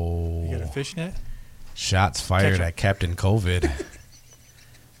 Whoa. You got a fishnet? Shots fired at Captain COVID.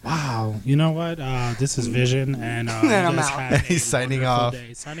 Wow. You know what? This is Vision, and I'm you guys out. have a He's signing wonderful off.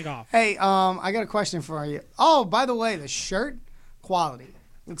 day. Signing off. Hey, I got a question for you. Oh, by the way, the shirt quality.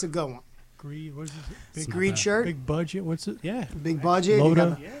 It's a good one. Greed. What is it? It's a greed shirt. Big budget. What's it? Yeah. Big budget. You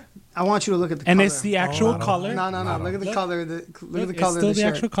Loda. got- I want you to look at the And color. it's the actual color. No. Look at the color. Look at the It's color still of the the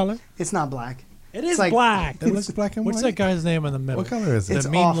shirt. actual color. It's not black. It is It's like- black. It looks black and white. What's that guy's name in the middle? What color is it? It's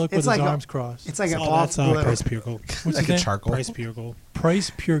That mean off. look It's with like his a- arms crossed. It's like an Oh, off that's blue. Price Pure Gold. What's like his a name? charcoal. Price Pure Gold.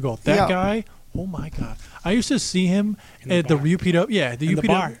 Price Pure Gold. That Yeah. guy. Oh my God! I used to see him the at the bar. UPW. Yeah, the In the UPW.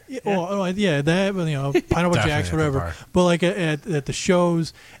 bar. Yeah, yeah, that. Pineapple Definitely Jacks, at the whatever. bar. But like at the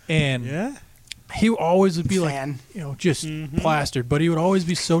shows, and Yeah. he would always would be Fan. like, just plastered. But he would always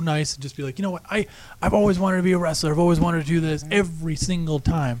be so nice and just be like, you know what? I've always wanted to be a wrestler. I've always wanted to do this every single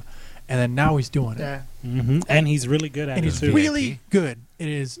time. And then now he's doing it. Yeah. And he's really good at And it he's too. really good. It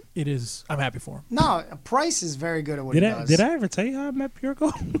is. I'm happy for him. No, Price is very good at what Did he I does. did I ever tell you how I met Pure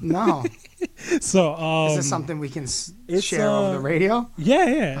Gold? No. So Is this something we can it's, share over the radio?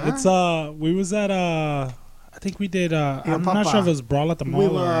 Yeah. It's we was at I think we did I'm not sure if it was Brawl at the Mall We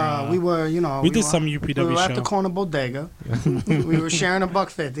were, or we were, you know, we did were- some UPW We were at show. the corner bodega. We were sharing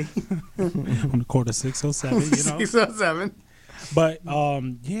 $1.50. on the quarter 607, you know. 607. But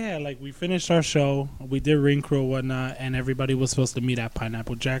yeah, like we finished our show, we did ring crew and whatnot, and everybody was supposed to meet at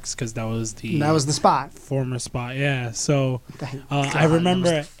Pineapple Jack's because that was the spot, former spot. Yeah, so I God, that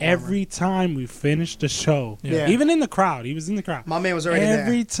remember was the every time we finished the show, Yeah. even in the crowd, he was in the crowd. My man was already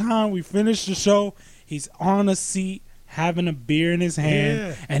every there. time we finished the show, he's on a seat having a beer in his hand,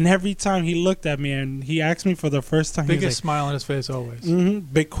 Yeah. and every time he looked at me and he asked me for the first time, Biggest he was smile on his face always.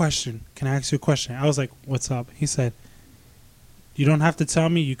 like, big question. Can I ask you a question? I was like, what's up? He said, you don't have to tell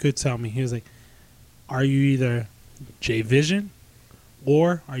me. You could tell me. He was like, are you either J Vision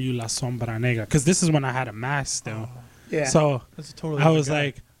or are you La Sombra Negra? Because this is when I had a mask still. Yeah. So That's a totally I was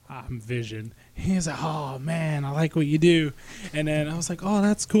different guy. like, I'm Vision. He was like, oh man, I like what you do. And then I was like, oh,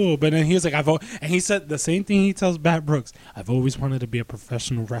 that's cool. But then he was like, and he said the same thing he tells Bat Brooks. I've always wanted to be a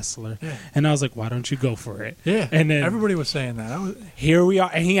professional wrestler. Yeah. And I was like, why don't you go for it? Yeah. And then Everybody was saying that. here we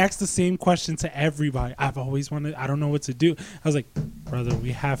are, and he asked the same question to everybody. I've always wanted. I don't know what to do. I was like, brother,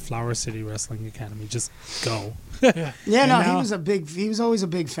 we have Flower City Wrestling Academy. Just go. Yeah. Yeah, And no, now- he was always a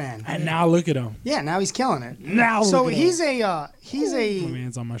big fan. And now look at him. Yeah, now he's killing it. Now so look at he's him. a My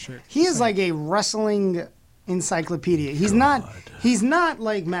man's on my shirt. he is like a wrestling encyclopedia. He's not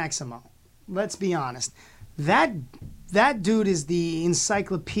like Maximo. Let's be honest. That dude is the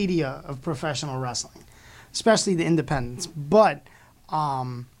encyclopedia of professional wrestling, especially the independents. But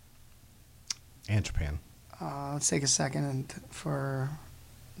And Japan. let's take a second for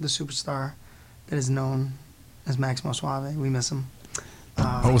the superstar that is known as Maximo Suave. We miss him.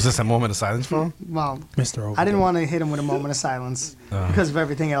 What was this, a moment of silence for him? Well, Mr. I didn't want to hit him with a moment of silence because of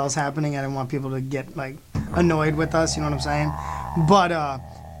everything else happening. I didn't want people to get like annoyed with us. You know what I'm saying? But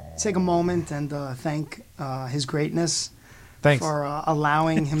take a moment and thank his greatness. Thanks. For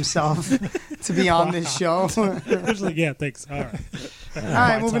allowing himself to be on this show. I was like, yeah, thanks. All right. All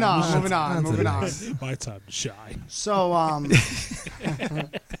right, moving on. My time to shine. So,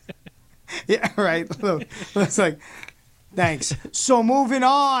 yeah, right. Look, it's like, thanks. So, moving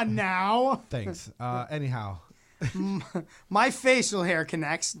on now. Thanks. Anyhow. My facial hair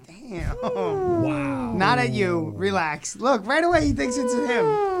connects. Damn. Wow. Not at you. Relax. Look, right away he thinks it's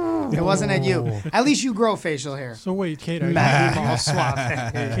him. It wasn't at you. At least you grow facial hair. So wait, Kate,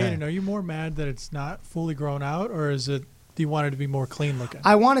 are you more mad that it's not fully grown out, or is it? Do you want it to be more clean looking?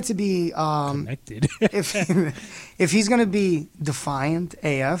 I want it to be connected. if he's gonna be defiant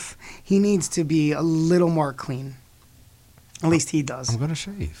AF, he needs to be a little more clean. At least he does. I'm gonna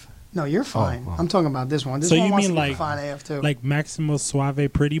shave. No, you're fine. well. I'm talking about this one. This So one you wants mean to be like fine AF too. like Maximo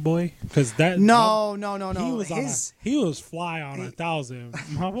Suave Pretty Boy? Because that No. He was he was fly on 1,000.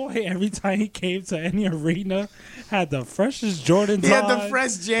 My boy, every time he came to any arena, had the freshest Jordans. He had the on.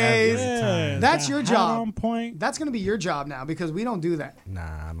 fresh J's. Yeah, That's the your hat job. on point. That's gonna be your job now because we don't do that.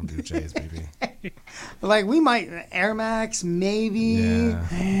 Nah, I don't do J's, baby. Like we might Air Max, maybe. Yeah.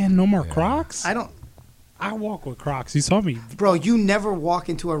 Man, no more Crocs. I don't. I walk with Crocs. You saw me. Bro, you never walk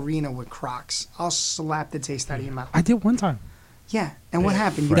into arena with Crocs. I'll slap the taste out of your mouth. I did one time. Yeah, and what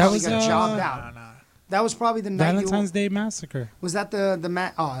happened? You That probably was, got jobbed out. That was probably the night. Valentine's Day Massacre. Was that the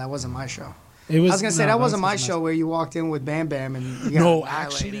Oh, that wasn't my show. It was. I was gonna say no, that wasn't my Valentine's show where you walked in with Bam Bam and you got No,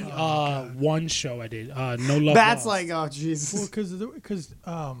 annihilated. actually, one show I did. No Love That's Lost. like, oh Jesus. Well, because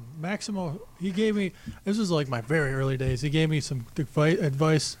Maximo, he gave me. This was like my very early days. He gave me some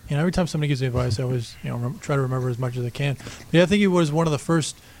advice. You know, every time somebody gives me advice, I always try to remember as much as I can. Yeah, I think he was one of the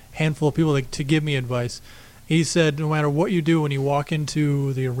first handful of people to give me advice. He said, no matter what you do when you walk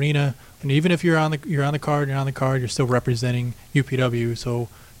into the arena, and even if you're on the card, you're still representing UPW. So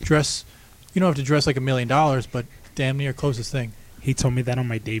dress. You don't have to dress like $1 million, but damn near closest thing. He told me that on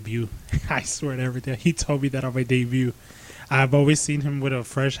my debut. I swear to everything. He told me that on my debut. I've always seen him with a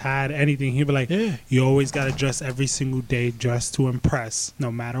fresh hat, anything. He'd be like, you always got to dress every single day just to impress, no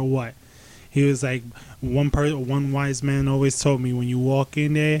matter what. He was like, one wise man always told me, when you walk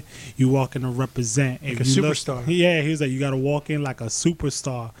in there, you walk in to represent. Like If a you superstar. Yeah, he was like, you got to walk in like a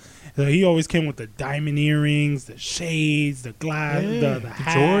superstar. So he always came with the diamond earrings, the shades, the glass, the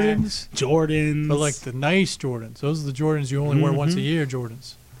hat, Jordans. But like the nice Jordans. Those are the Jordans you only wear once a year,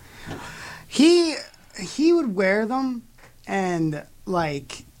 Jordans. He would wear them and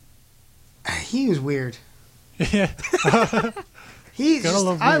like he was weird. Yeah. He's Gotta just,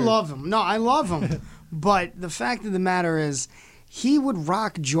 love I weird. love him. No, I love him. But the fact of the matter is he would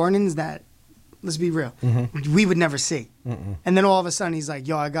rock Jordans that, let's be real, we would never see. And then all of a sudden he's like,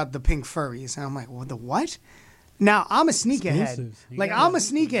 yo, I got the pink furries. And I'm like, well, the what? Now, I'm a sneakerhead. Exclusives. You Like, gotta- I'm a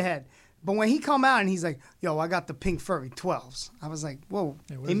sneakerhead. But when he come out and he's like, yo, I got the pink furry 12s. I was like, whoa,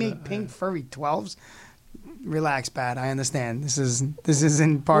 what they is make that? pink furry 12s? Relax, Bad. I understand. This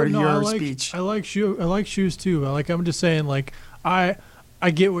isn't part of Well, your no, I like, speech. I like shoes too. I'm just saying, like, I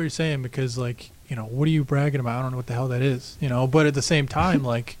get what you're saying because, like, what are you bragging about? I don't know what the hell that is, But at the same time,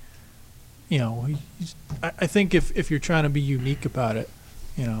 like, I think if you're trying to be unique about it,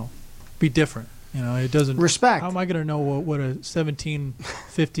 be different. It doesn't respect. How am I gonna know what a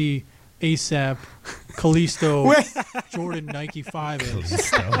 1750 ASAP Callisto Jordan Nike 5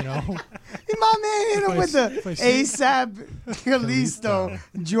 is? My man hit him with the if I see- ASAP Callisto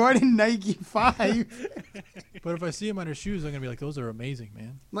Jordan Nike 5. But if I see him on his shoes, I'm gonna be like, those are amazing,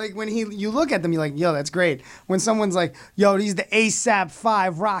 man. Like when you look at them, you're like, yo, that's great. When someone's like, yo, these the ASAP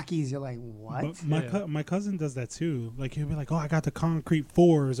 5 Rockies, you're like, what? But my cousin does that too. Like he'll be like, "Oh, I got the Concrete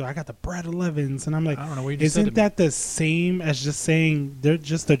 4s, or I got the Brad 11s," and I'm like, I don't know what you just said to "Isn't that the same as just saying they're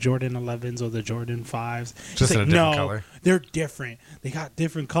just the Jordan 11s or the Jordan 5s?" Just He's in like, a different no, color. they're different. They got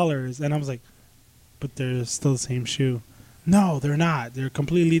different colors, and I was like, "But they're still the same shoe." No, they're not. They're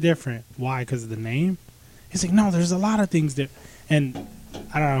completely different. Why? Because of the name? He's like, "No, there's a lot of things there," and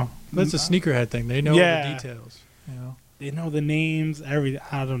I don't know. That's a sneakerhead thing. They know the details. They know the names. I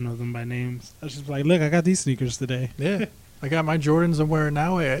don't know them by names. I was just like, look, I got these sneakers today. Yeah, I got my Jordans I'm wearing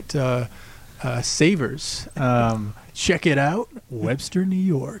now at Savers. Check it out, Webster, New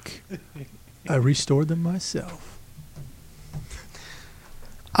York. I restored them myself.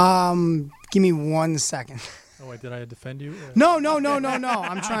 Give me 1 second. Oh wait, did I defend you? No.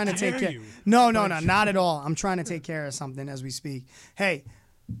 I'm trying to take dare care. you. No, not at all. I'm trying to take care of something as we speak. Hey,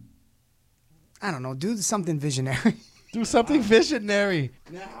 I don't know. Do something visionary. Do something visionary.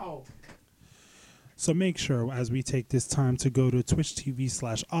 Now. So make sure as we take this time to go to Twitch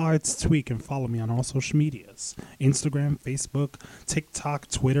TV/OddsTweak and follow me on all social medias. Instagram, Facebook, TikTok,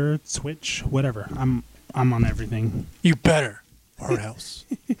 Twitter, Twitch, whatever. I'm on everything. You better. Or else.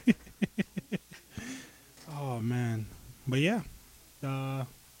 Oh man. But yeah.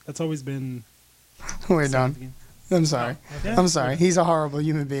 That's always been We're done. I'm sorry. Yeah. I'm sorry. He's a horrible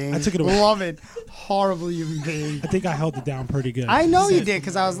human being. I took it away. Love it. Horrible human being. I think I held it down pretty good. I know you did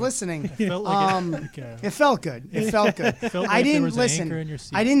because I was listening. It felt like it felt good. It felt good. Felt I like there didn't was an anchor in listen. your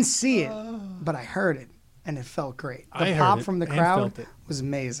seat. I didn't see it, but I heard it, and it felt great. The I heard pop it from the and crowd felt it. was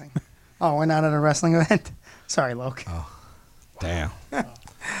amazing. Oh, we're not at a wrestling event. Sorry, Loke. Oh, damn.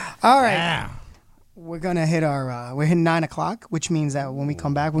 All right. We're gonna hit our. We're hitting 9 o'clock, which means that when we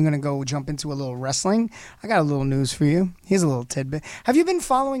come back, we're gonna go jump into a little wrestling. I got a little news for you. Here's a little tidbit. Have you been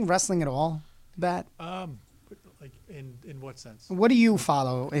following wrestling at all, Bat? Like in what sense? What do you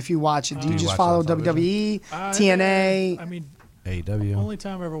follow if you watch it? Do you just watch follow on television? WWE, TNA? I mean, AEW. only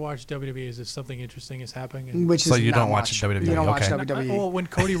time I ever watched WWE is if something interesting is happening. And Which So is you not don't watch much. WWE, You don't watch okay. WWE. Well, when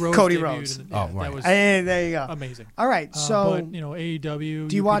Cody Rhodes Cody debuted, Rhodes. and, Oh, that right. was There you go. amazing. All right, so but you know, AEW,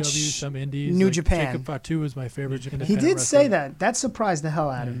 do you UPW, watch some indies, New like Japan? Jacob Fatu is my favorite. he did say that. That surprised the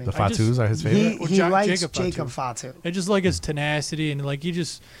hell out of me. The Fatus are his favorite? He likes Jacob Fatu. I just like his tenacity and like he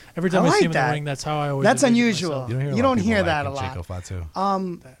just every time I, like see him in that. the ring, that's how I always. That's envision unusual. myself. You don't hear that a lot. Jacob Fatu.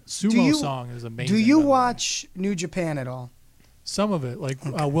 Sumo do you, song is amazing. Do you watch New Japan at all? Some of it, like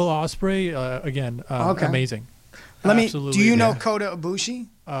Will Ospreay, again, Okay. amazing. Do you know Kota Ibushi?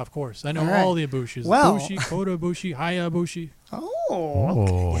 Of course, I know All right. all the Ibushis. Well- Ibushi, Kota Ibushi, Haya Ibushi.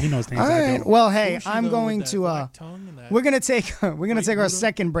 Oh, he knows names. All I right. don't. Well, hey, Ibushi, I'm though, going with that to. black tongue and that We're gonna take. We're gonna white take our Buddha.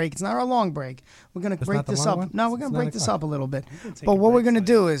 second break. It's not our long break. We're gonna break not the this long up. one? No, we're It's gonna 9 break this o'clock. up a little bit. But what we're gonna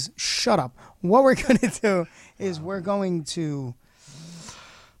do is shut up. What we're gonna do is we're going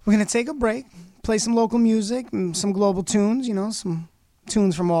to take a break, play some local music, some global tunes. You know, some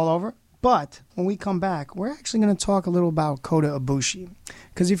tunes from all over. But when we come back, we're actually going to talk a little about Kota Ibushi.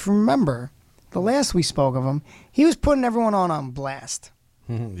 Because if you remember, the last we spoke of him, he was putting everyone on blast.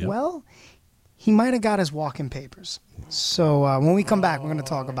 Yep. Well, he might have got his walking papers. So when we come back, we're going to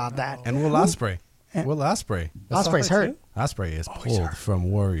talk about that. And Will Ospreay. Will Ospreay. Ospreay's hurt. Ospreay is pulled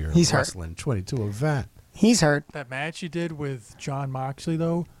from Warrior He's hurt. Wrestling 22 event. He's hurt. That match he did with John Moxley,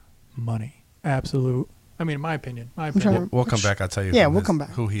 though, money, absolute. I mean, in my opinion, We'll come back. I'll tell you. Yeah, who we'll his- come back.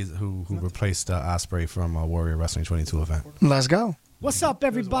 Who replaced Ospreay from Warrior Wrestling 22 event. Let's go. What's up,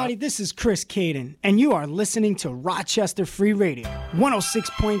 everybody? This is Chris Caden, and you are listening to Rochester Free Radio,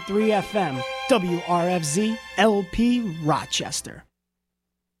 106.3 FM, WRFZ LP Rochester.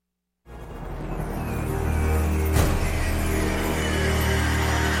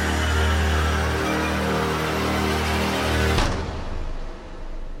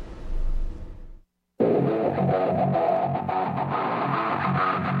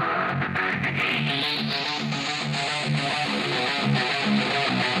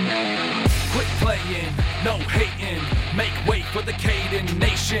 Quit playing, no hating, make way for the Caden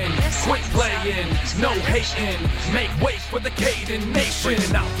Nation. Quit playing, no hating, make way for the Caden Nation.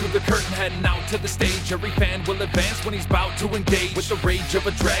 Breaking out through the curtain, heading out to the stage. Every fan will advance when he's about to engage. With the rage of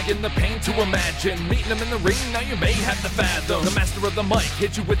a dragon, the pain to imagine. Meeting him in the ring, now you may have to fathom. The master of the mic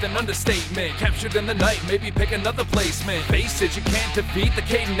hit you with an understatement. Captured in the night, maybe pick another placement. Face it, you can't defeat the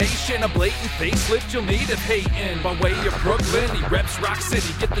Caden Nation. A blatant facelift, you'll need it hating. By way of Brooklyn, he reps Rock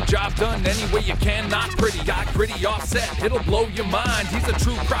City. Get the job done any way you can, not pretty. Got gritty offset, it'll blow your mind. He's a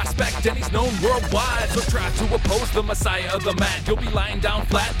true prospect and he's known worldwide. So try to oppose the messiah of the mat. You'll be lying down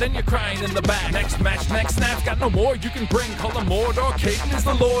flat, then you're crying in the back. Next match, next snap, got no more you can bring. Call him Mordor, Caden is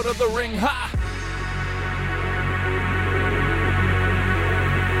the lord of the ring. Ha!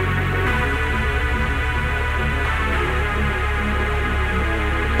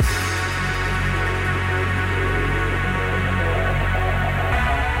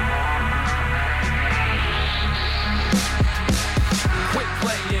 Quit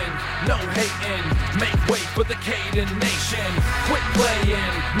playing, no hating, make way for the Caden Nation. Quit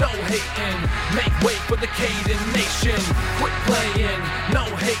playing, no hating, make way for the Caden Nation. Quit playing, no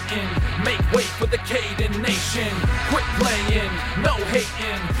hating, make way for the Caden Nation. Quit playing, no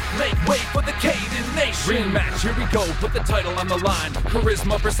hating, make way for the Caden Nation. Rematch, here we go, put the title on the line.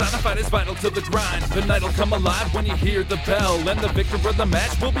 Charisma personified is vital to the grind. The night'll come alive when you hear the bell, and the victor of the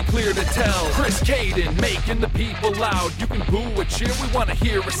match will be clear to tell. Chris Caden making the people loud. You can boo or cheer, we wanna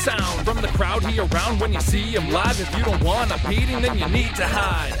hear a sound from the crowd here around when you see see him live. If you don't want a beating, then you need to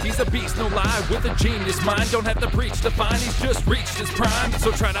hide. He's a beast, no lie, with a genius mind. Don't have to preach to find he's just reached his prime.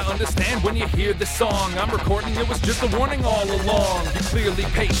 So try to understand when you hear this song. I'm recording, it was just a warning all along. You're clearly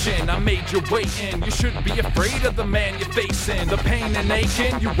patient, I made you waiting. You shouldn't be afraid of the man you're facing. The pain and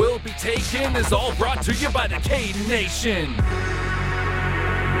aching you will be taken is all brought to you by the Caden Nation.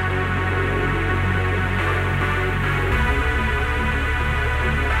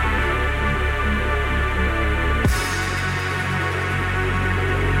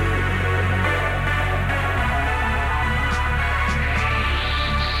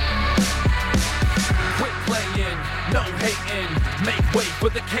 Make way for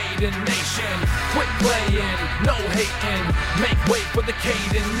the Caden Nation. Quit playing, no hating. Make way for the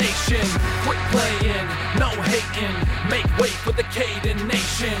Caden Nation. Quit playing, no hating. Make way for the Caden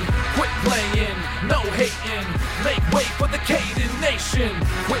Nation. Quit playing, no hating. Make way for the Caden Nation.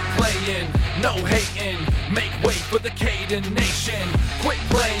 Quit playing, no hating. Make way for the Caden Nation. Quit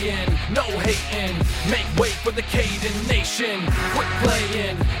playing, no hating. Make way for the Caden Nation. Quit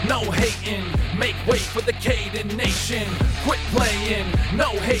playing, no hating. Make way for the Caden Nation. Quit playing, no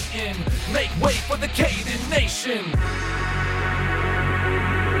hating. Make way for the Caden Nation.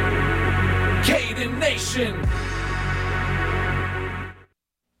 Caden Nation.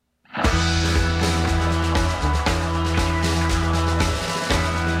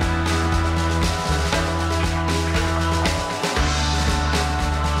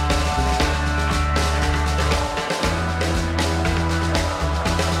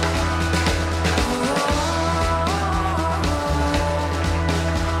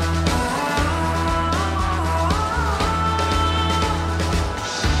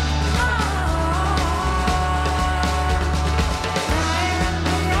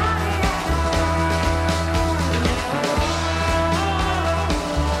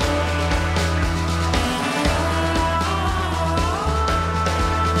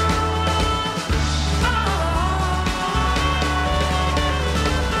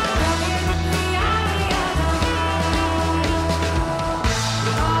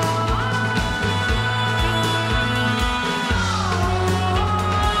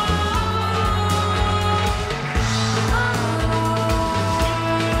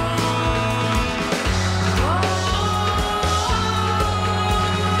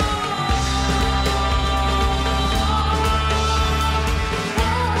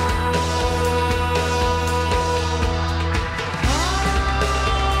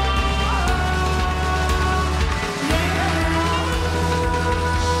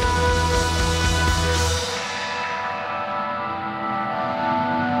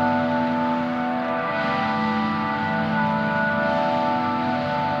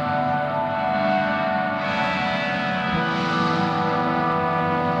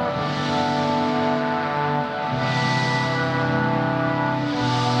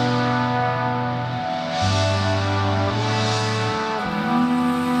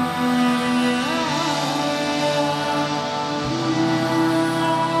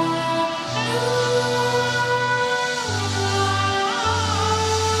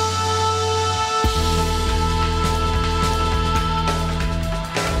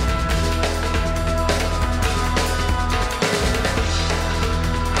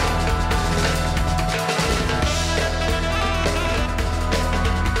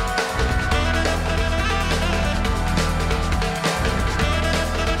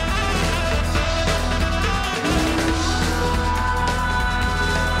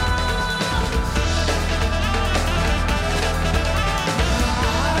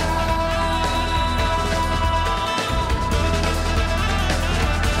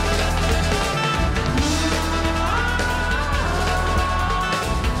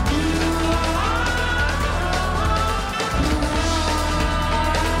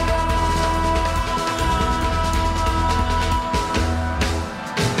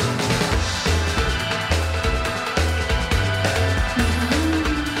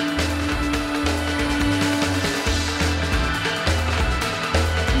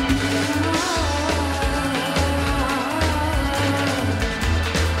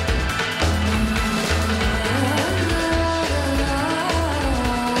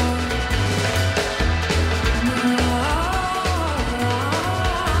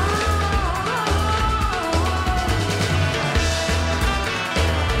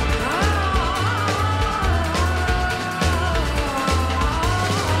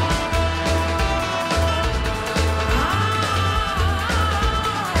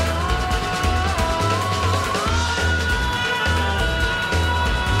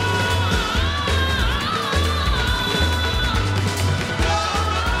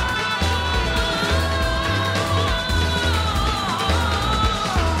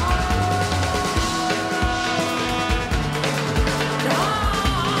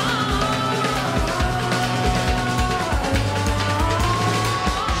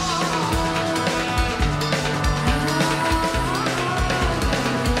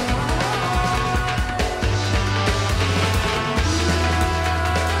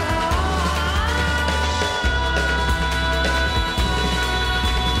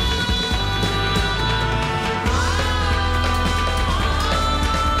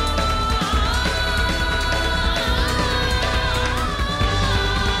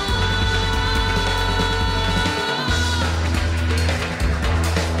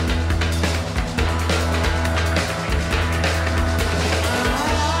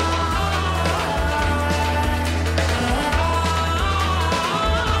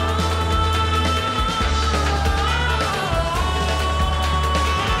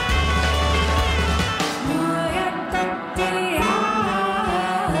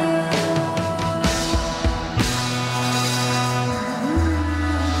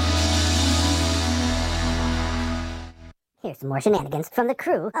 more shenanigans from the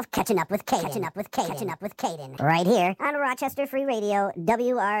crew of Catching Up with Caden. Right here on Rochester Free Radio,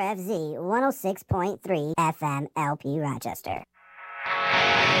 WRFZ 106.3 FM LP Rochester.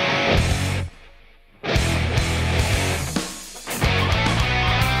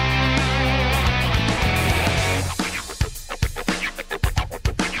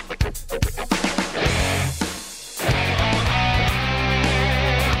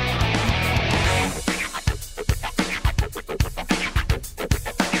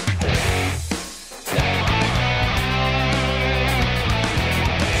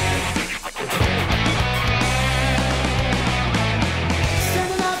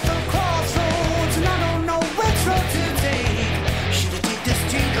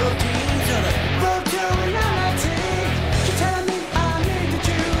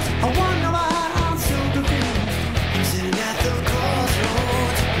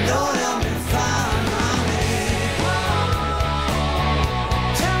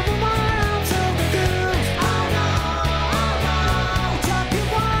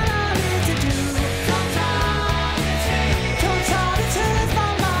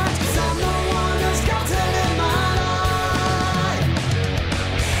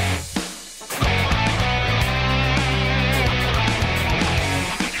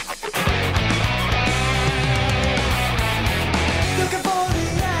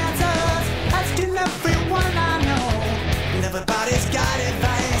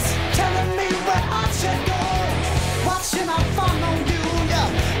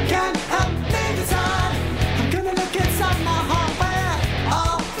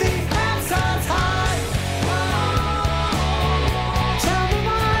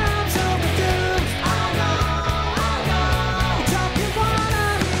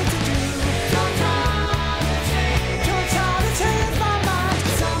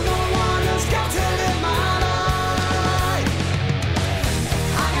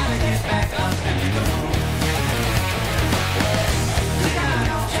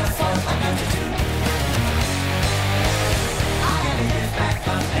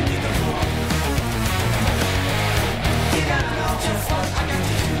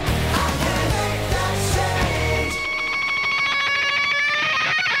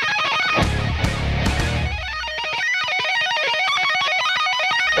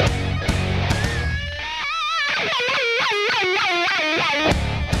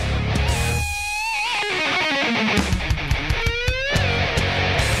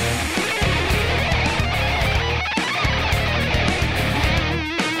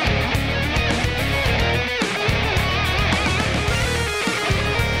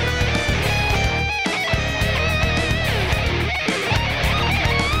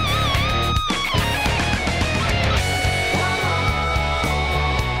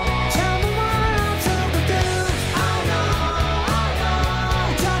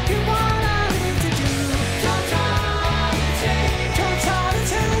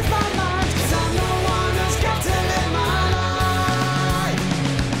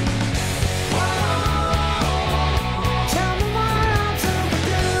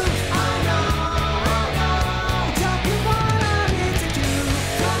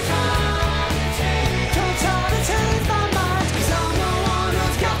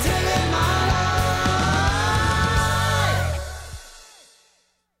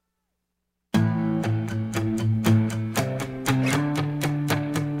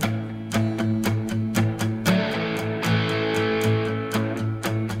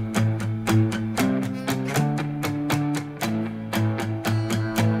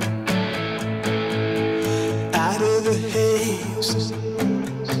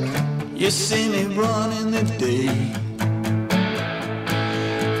 You see me running the day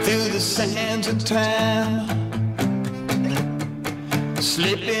through the sands of time,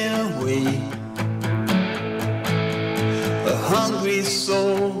 slipping away, a hungry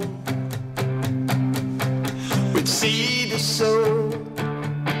soul with seed to sow.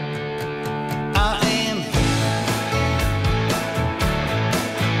 I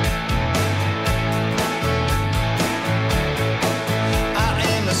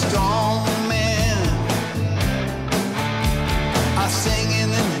am a strong man. I sing in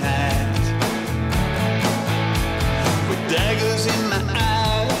the night with daggers in my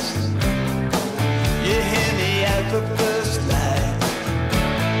eyes. You hear me at the first light.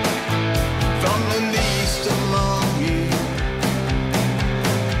 From the least among you,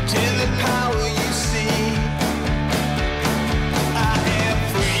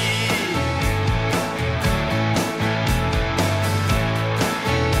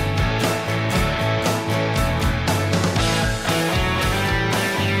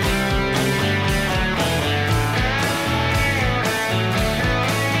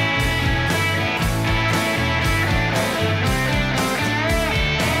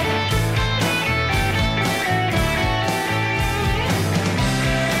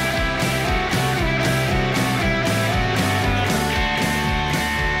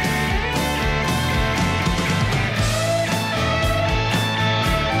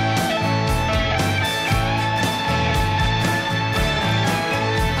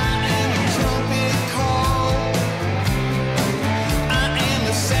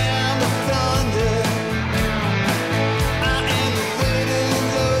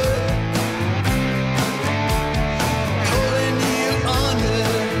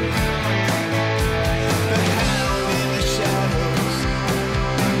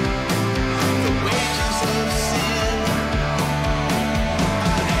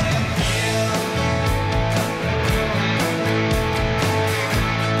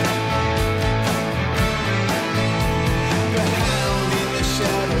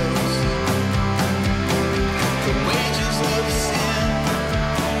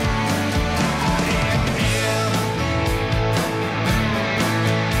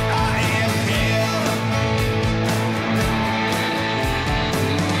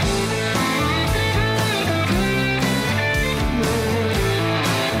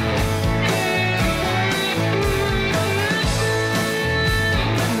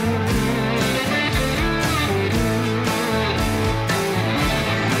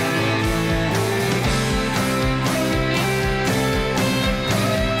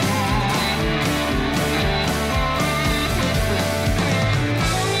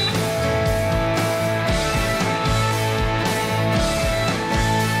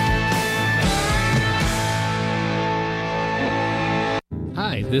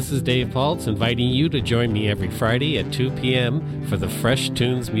 Hi, this is Dave Paltz inviting you to join me every Friday at 2 p.m. for the Fresh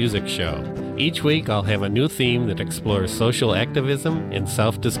Tunes Music Show. Each week I'll have a new theme that explores social activism and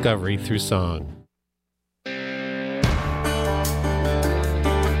self-discovery through song.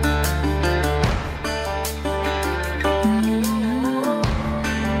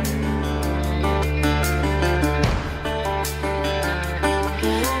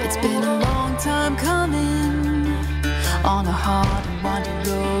 It's been a long time coming on a hard and winding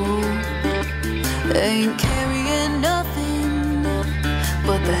road. Ain't carrying nothing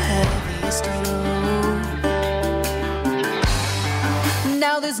but the heaviest load.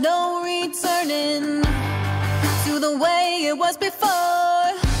 Now there's no returning to the way it was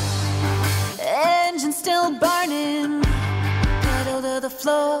before. Engine still burning, pedal to the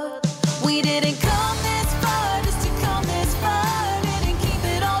floor. We didn't come this far just to come this far. Didn't keep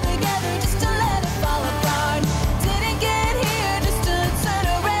it all together just to let it fall apart. Didn't get here just to turn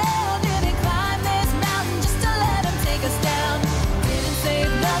around. Didn't climb this mountain just to let them take us down. Didn't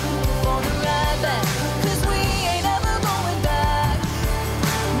save nothing for the ride back, 'cause we ain't ever going back.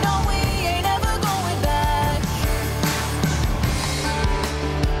 No, we ain't ever going back.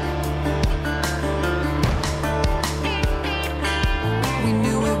 We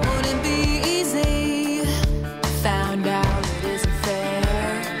knew it wouldn't be easy. Found out it isn't fair.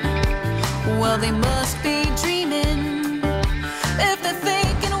 Well, they must be dreaming if they're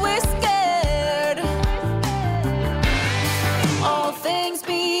thinking we're scared. All things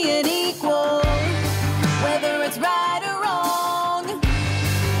being equal, whether it's right or wrong,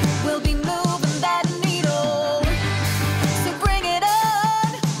 we'll be moving that needle. So bring it on.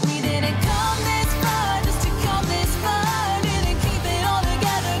 We didn't come this far just to come this far. Didn't keep it all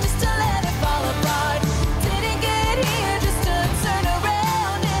together just to let it fall apart. Didn't get here just to turn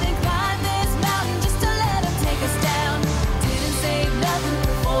around. Didn't climb this mountain just to let them take us down. Didn't save nothing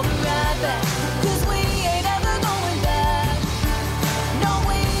for the ride back, 'cause we ain't ever going back. No,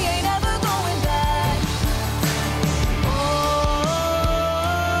 we ain't ever going back.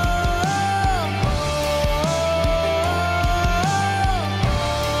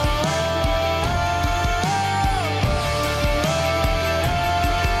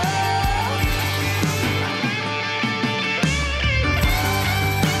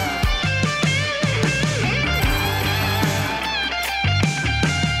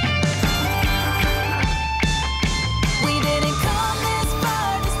 We didn't come this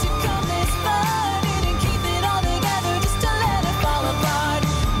far just to come this far. Didn't keep it all together just to let it fall apart.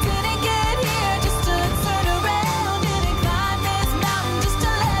 Didn't get here just to turn around. Didn't climb this mountain just to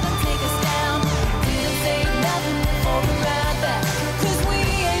let them take us down. Didn't save nothing for the ride back, 'cause we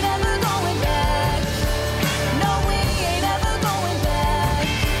ain't ever going back. No, we ain't ever going back.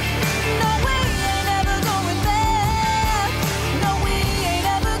 No, we ain't ever going back. No, we ain't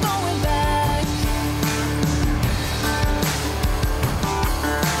ever going back.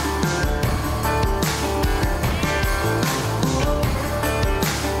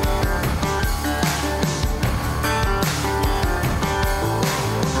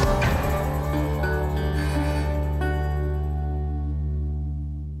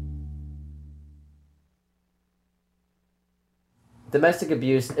 Domestic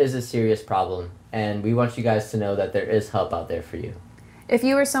abuse is a serious problem, and we want you guys to know that there is help out there for you. If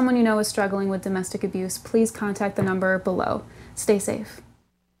you or someone you know is struggling with domestic abuse, please contact the number below. Stay safe.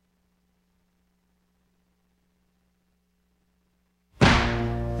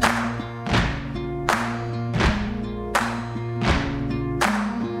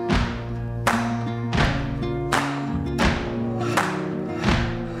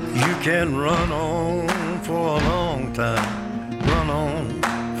 You can run on for a long time, run on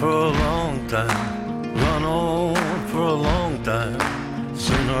for a long time, run on for a long time.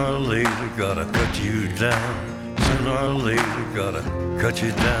 Sooner or later, gotta cut you down. Sooner or later, gotta cut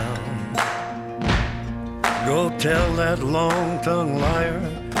you down. Go tell that long-tongued liar,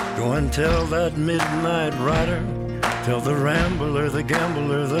 go and tell that midnight rider, tell the rambler, the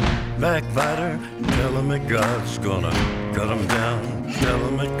gambler, the backbiter, tell him that God's gonna cut him down. Tell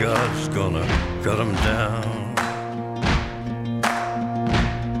him that God's gonna cut him down.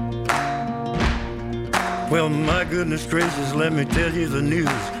 Well, my goodness gracious, let me tell you the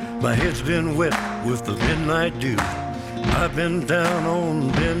news. My head's been wet with the midnight dew. I've been down on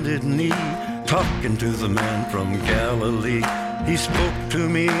bended knee, talking to the man from Galilee. He spoke to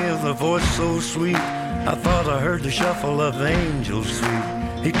me with a voice so sweet, I thought I heard the shuffle of angels sweet.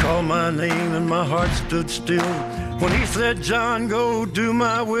 He called my name and my heart stood still when he said, John, go do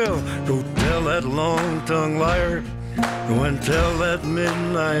my will. Go tell that long-tongued liar, go and tell that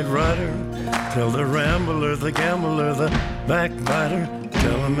midnight rider, tell the rambler, the gambler, the backbiter,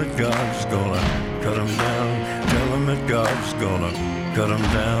 Tell him that God's gonna cut him down. Tell him that God's gonna cut him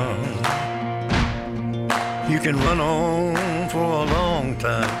down. You can run on for a long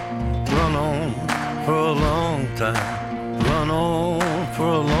time. Run on for a long time. Run on for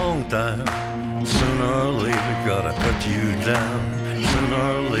a long time. Sooner or later, gotta cut you down. Sooner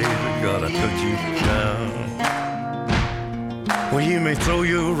or later, gotta cut you down. Well, you may throw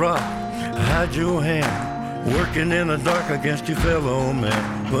your rock, hide your hand, working in the dark against your fellow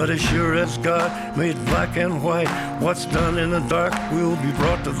man. But as sure as God made black and white, what's done in the dark will be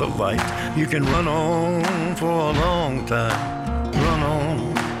brought to the light. You can run on for a long time. Run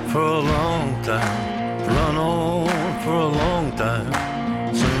on for a long time. Run on for a long time.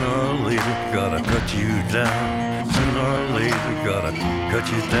 Sooner or later, gotta cut you down. Sooner or later, gotta cut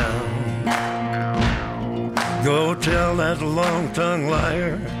you down. Go tell that long-tongued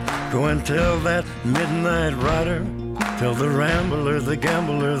liar. Go and tell that midnight rider. Tell the rambler, the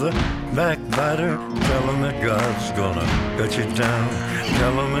gambler, the backbiter. Tell him that God's gonna cut you down.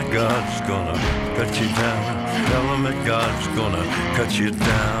 Tell him that God's gonna cut you down. Tell him that God's gonna cut you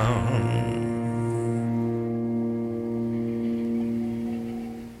down.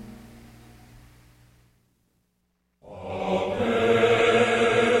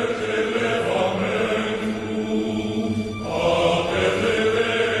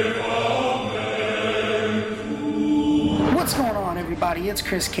 It's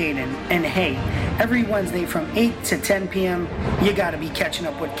Chris Caden, and hey, every Wednesday from 8 to 10 p.m., you gotta be catching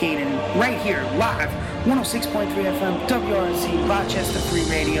up with Caden right here, live, 106.3 FM, WRC, Rochester Free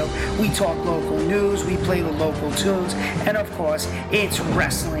Radio. We talk local news, we play the local tunes, and of course, it's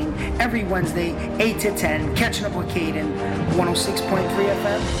wrestling. Every Wednesday, 8 to 10, catching up with Caden, 106.3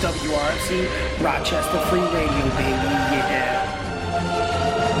 FM, WRC, Rochester Free Radio, baby, yeah.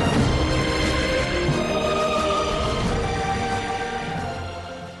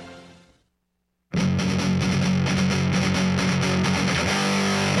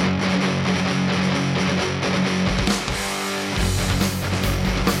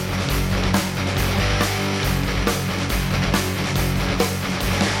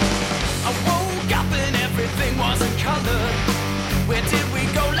 Where did we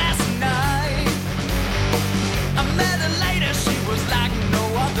go last night? I met her later, she was like no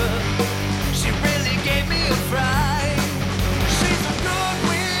other. She really gave me a fright. She's a good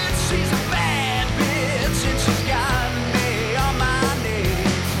witch, she's a bad bitch, and she's got me on my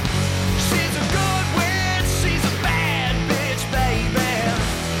knees. She's a good witch, she's a bad bitch, baby.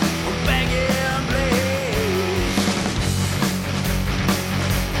 I'm begging, please.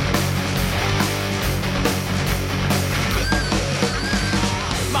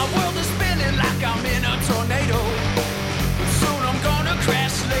 My world is spinning like I'm in a tornado. Soon I'm gonna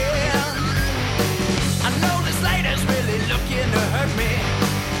crash land. I know this lady's really looking to hurt me.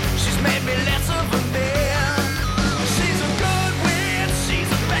 She's made me less of a man. She's a good witch,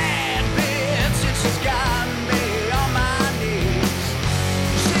 she's a bad bitch, and she's got me on my knees.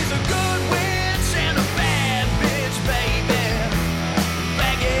 She's a good witch and a bad bitch, baby.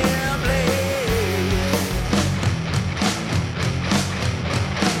 Begging, please.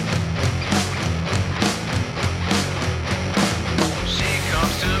 She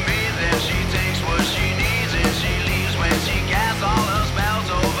comes to me, then she takes what she needs, and she leaves when she casts all her spells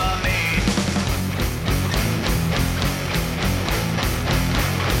over me.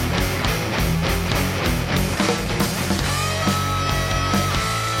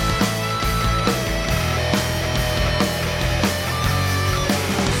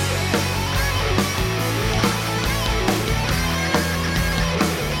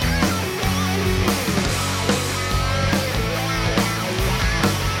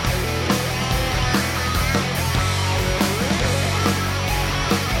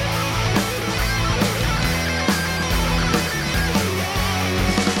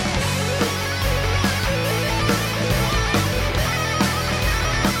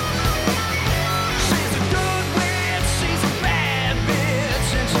 She's a good witch, she's a bad bitch,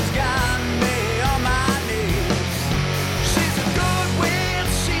 and she's got me on my knees. She's a good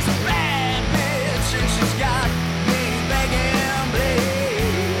witch, she's a bad bitch, and she's got me begging,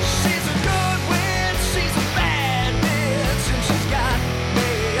 please. She's a good witch, she's a bad bitch, and she's got me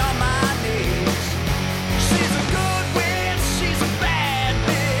on my knees. She's a good witch, she's a bad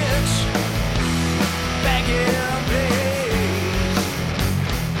bitch, begging, please.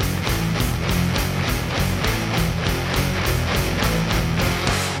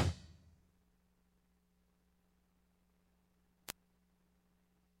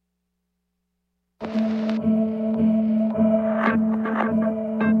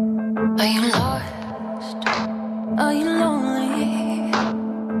 Are you lost? Are you lonely?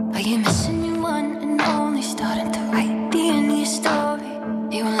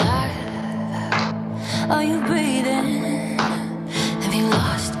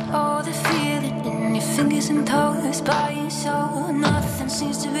 fingers and toes, body and soul. Nothing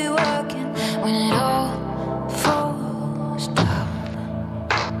seems to be working when it all falls down.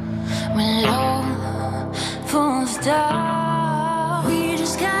 When it all falls down, we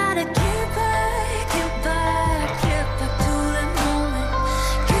just gotta get back, get back, get back to the moment.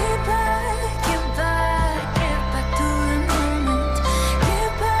 Get back, get back, get back to the moment.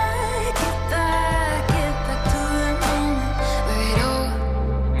 Get back, get back, get back to the moment where it all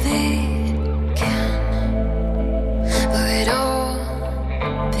began. Where it all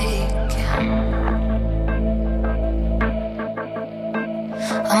began.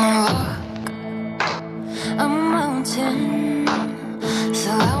 I'm a rock, I'm a mountain,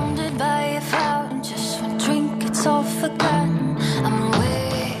 surrounded by a fountain. Just one drink, it's all forgotten. I'm a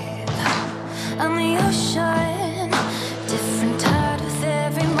wave, I'm the ocean, different tide with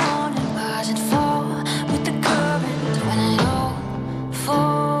every morning. Rise and fall with the current when it all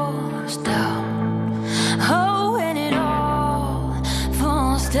falls down. Oh, when it all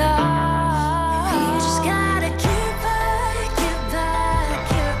falls down. We just gotta get back, get back,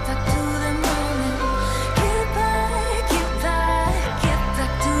 get back to the moment. Get back, get back, get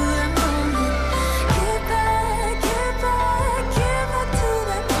back to the moment. Get back, get back, get back to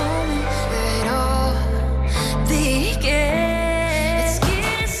the moment where it all began. It's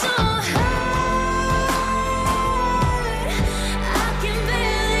getting so hard, I can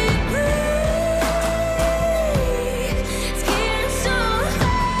barely breathe. It's getting so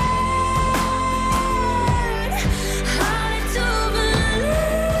hard to believe.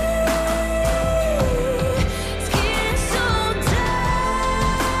 It's getting so dark,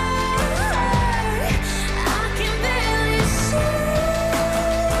 I can barely see.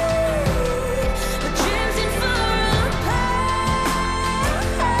 We're drifting far apart.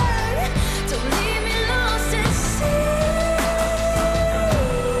 Don't leave me lost at sea.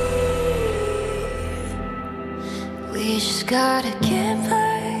 We just gotta get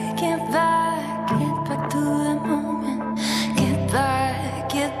back, get back, get back to the moment. Get back,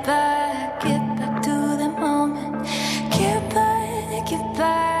 get back, get back to the moment. Get back, get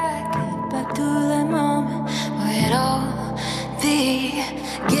back, get back to the moment where it all began.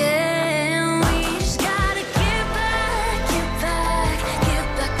 We just gotta get back, get back, get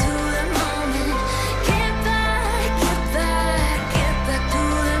back to the moment. Get back, get back, get back to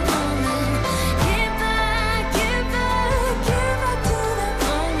the moment. Get back, get back, get back to the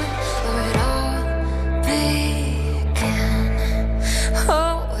moment where it all began.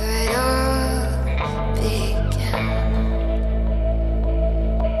 Oh, where it all began.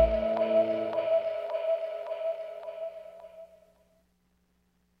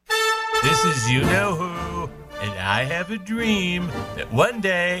 This is You Know Who, and I have a dream that one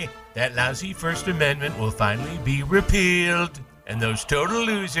day that lousy First Amendment will finally be repealed, and those total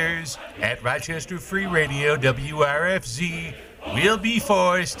losers at Rochester Free Radio WRFZ will be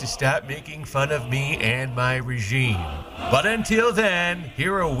forced to stop making fun of me and my regime. But until then,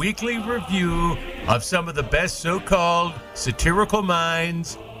 hear a weekly review of some of the best so-called satirical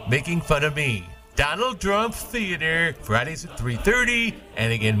minds making fun of me. Donald Trump Theater, Fridays at 3:30,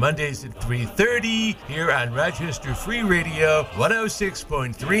 and again Mondays at 3:30 here on Rochester Free Radio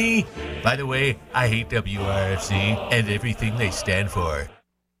 106.3. By the way, I hate WRFC and everything they stand for.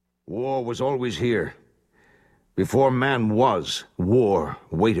 War was always here. Before man was, war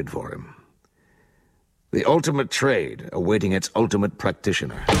waited for him. The ultimate trade awaiting its ultimate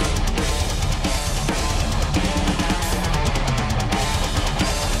practitioner.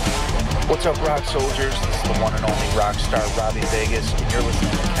 What's up, rock soldiers? This is the one and only rock star Robbie Vegas, and you're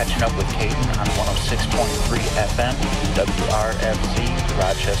listening to Catching Up with Caden on 106.3 FM, WRFZ,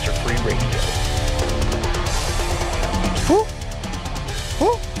 Rochester Free Radio.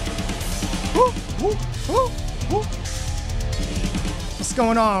 What's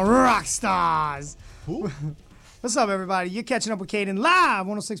going on, rock stars? What's up, everybody? You're catching up with Caden live,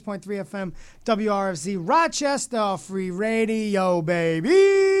 106.3 FM, WRFZ, Rochester Free Radio,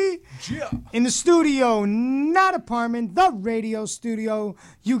 baby. Yeah. In the studio, not apartment, the radio studio,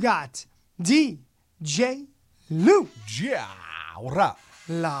 you got DJ Lou. Yeah, what up?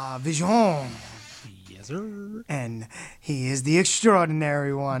 La Vision. Yes, sir. And he is the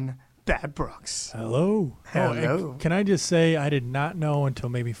extraordinary one, Bad Brooks. Hello. Hello. Oh, can I just say I did not know until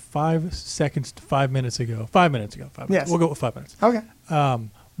maybe 5 seconds to 5 minutes ago. 5 minutes ago. 5 minutes. Yes. We'll go with 5 minutes. Okay.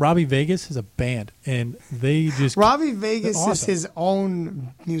 Robbie Vegas is a band, and they just Robbie Vegas awesome. is his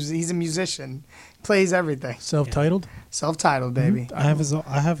own music. He's a musician. Plays everything. Self-titled? Self-titled, baby. I have his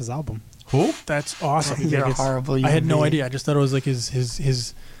album. Who? That's awesome. You're Vegas. horrible. I had no human idea. I just thought it was like his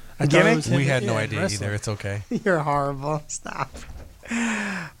I thought it gimmick? was him We had no in idea wrestling. either. It's okay. You're horrible. Stop.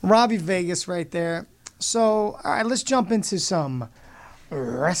 Robbie Vegas right there. So, all right, let's jump into some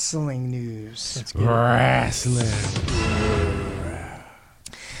wrestling news. Wrestling.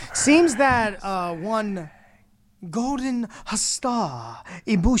 Seems that one Golden Star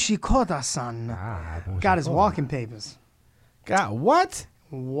Ibushi Koda-san got his walking papers. Got what?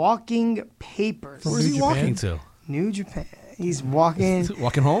 Walking papers. Where's he walking to? New Japan. He's walking.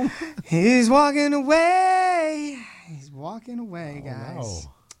 Walking home? He's walking away. He's walking away, guys.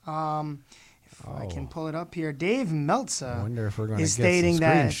 If I can pull it up here, Dave Meltzer I wonder if we're going to is get stating some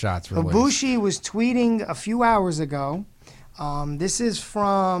that screenshots released. Ibushi was tweeting a few hours ago. This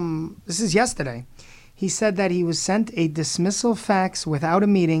is yesterday. He said that he was sent a dismissal fax without a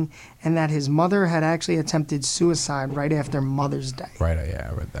meeting and that his mother had actually attempted suicide right after Mother's Day. Right, yeah,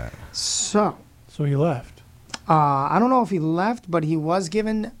 I read that. So he left. I don't know if he left, but he was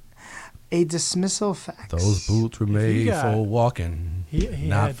given a dismissal fax. Those boots were made for walking,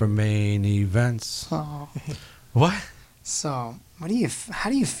 not for main events. Oh. What? So, how do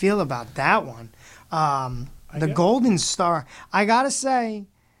you feel about that one? The Golden Star. I gotta say,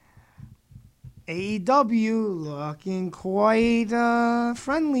 AEW looking quite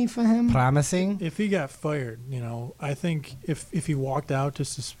friendly for him. Promising. If he got fired, I think if he walked out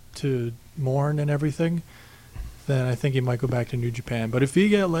just to mourn and everything, then I think he might go back to New Japan. But if he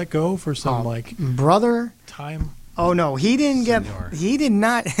got let go for some brother time. Oh no, he didn't get. He did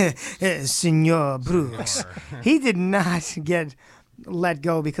not, Senor Brooks. He did not get let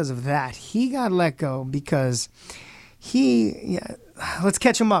go because of that. He got let go because let's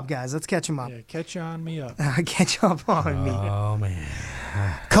catch him up, guys. Let's catch him up. Yeah, catch on me up. Catch up on me. Oh man.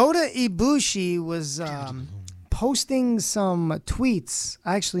 Kota Ibushi was posting some tweets.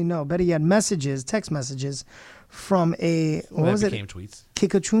 Actually, no, better yet, text messages from what was it? Became tweets.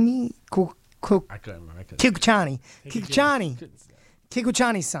 Kikuchuni? I couldn't remember.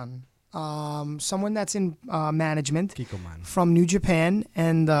 Kikuchani-san. Someone that's in management Kikoman. from New Japan.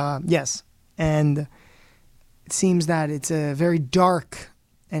 And yes, and it seems that it's a very dark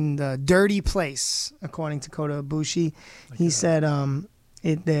and dirty place, according to Kota Ibushi. He said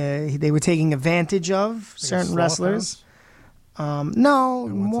they were taking advantage of certain wrestlers. No,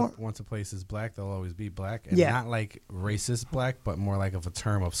 more. Once a place is black, they'll always be black, and Yeah. not like racist black, but more like of a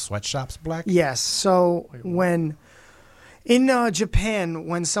term of sweatshops black. Yes. So when in Japan,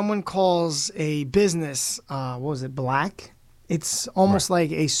 when someone calls a business, black? It's almost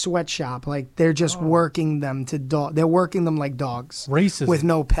like a sweatshop. Like they're just working them they're working them like dogs. Racism. With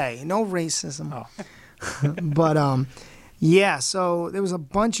no pay. No racism. But yeah. So there was a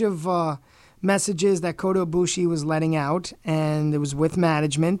bunch of messages that Kota Ibushi was letting out, and it was with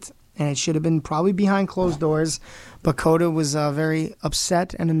management, and it should have been probably behind closed doors, but Kota was very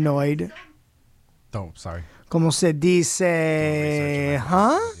upset and annoyed. Oh, sorry. Como se dice,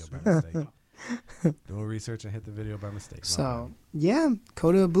 huh? Doing research and hit the video by mistake. So, yeah,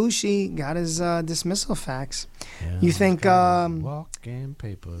 Kota Ibushi got his dismissal fax. Yeah, you think walking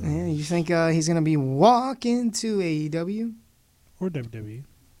papers. Yeah, you think he's going to be walking to AEW? Or WWE?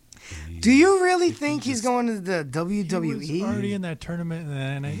 Do you really think he's going to the WWE? He was already in that tournament,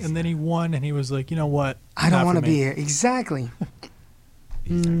 and then he won, and he was like, you know what? I don't want to be here. Exactly.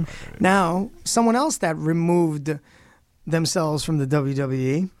 Now, someone else that removed themselves from the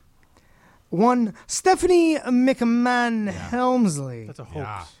WWE, one Stephanie McMahon Helmsley. That's a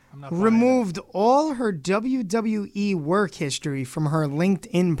hoax. I'm not removed all her WWE work history from her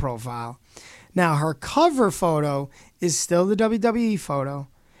LinkedIn profile. Now, her cover photo is still the WWE photo,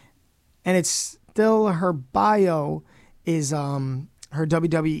 and it's still her bio is her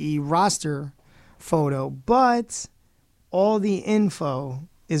WWE roster photo, but all the info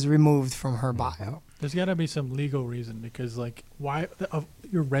is removed from her bio. There's got to be some legal reason, because why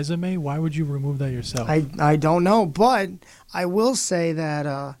your resume? Why would you remove that yourself? I don't know, but I will say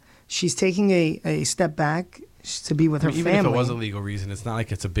that she's taking a step back to be with her even family. if it was a legal reason, it's not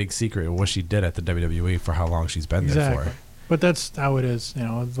like it's a big secret what she did at the WWE for how long she's been there for. But that's how it is,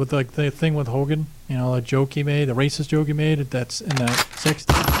 with the thing with Hogan, the joke he made, the racist joke he made, that's in that 60s.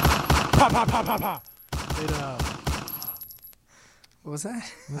 Pa, pa, pa, pa, pa. What was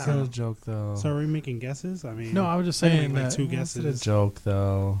that? That's not a joke, though. So are we making guesses? I mean, No, I was just I can saying make, that. two guesses. It's a joke,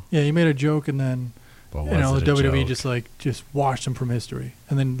 though. Yeah, he made a joke, and then But the was it a WWE joke? just washed him from history.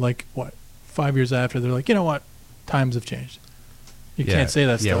 And then 5 years after, they're like, you know what? Times have changed. You can't say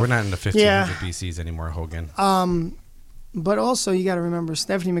that stuff. Yeah, we're not in the 1500 BCs anymore, Hogan. But also, you got to remember,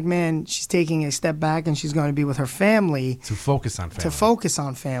 Stephanie McMahon, she's taking a step back, and she's going to be with her family. To focus on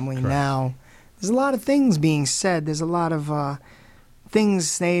family. Correct. Now, there's a lot of things being said. There's a lot of things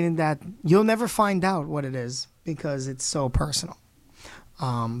stated that you'll never find out what it is because it's so personal.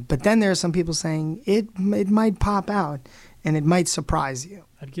 But then there are some people saying it might pop out and it might surprise you.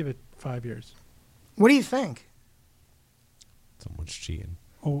 I'd give it 5 years. What do you think? Someone's cheating.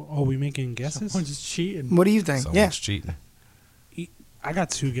 Oh, are we making guesses? Someone's cheating. What do you think? Someone's cheating. I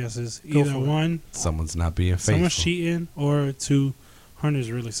got 2 guesses. Go Either for it. one, Someone's not being faithful. someone's cheating, or 2, Hunter's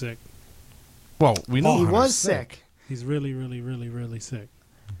really sick. Well, we know he Hunter's was sick. He's really, really, really, really sick.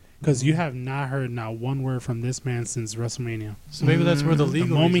 Because you have not heard not one word from this man since WrestleMania. So maybe that's where the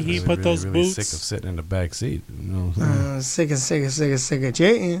legal. moment he Really, put those really boots. sick of sitting in the back seat. You know what I'm saying? Sick of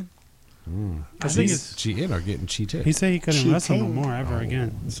cheating. I think it's. Cheating or getting cheated. He said he couldn't wrestle no Cheating. more ever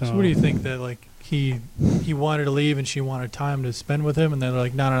again. So, So what do you think that like he wanted to leave and she wanted time to spend with him and they're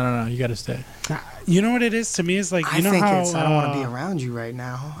like no you got to stay. You know what it is to me? It's like you I know think how it's I don't want to be around you right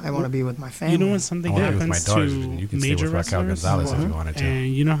now. I want to be with my family. you know when something I wanna be with my happens daughters, to and you can stay major with Raquel wrestlers, Gonzalez if you wanted to.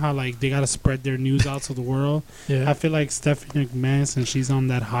 and you know how like they gotta spread their news out to the world. Yeah. I feel like Stephanie McMahon, since she's on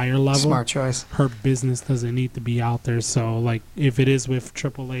that higher level, Smart choice. her business doesn't need to be out there. So like if it is with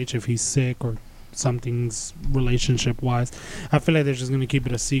Triple H, if he's sick or something's relationship wise, I feel like they're just gonna keep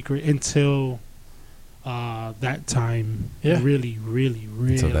it a secret until that time. Yeah. Really, really,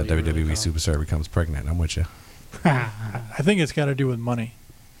 really. Until that WWE really superstar becomes pregnant. I'm with you. I think it's got to do with money.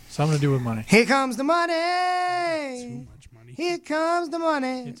 Something to do with money. Here comes the money. Here comes the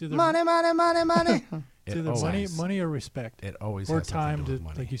money. It's either- Money. It's either money or respect. It always or has something time to do to, with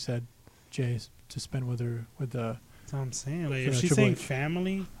money. like you said, Jay, to spend with her with the. That's what I'm saying. Like, for if she's Triple saying H.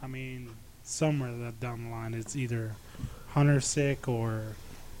 family, I mean, somewhere down the line, it's either Hunter sick or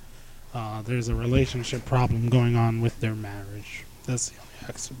there's a relationship problem going on with their marriage. That's the only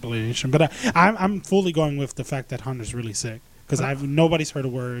explanation. But I'm fully going with the fact that Hunter's really sick because nobody's heard a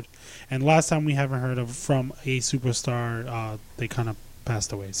word, and last time we haven't heard of from a superstar, they kind of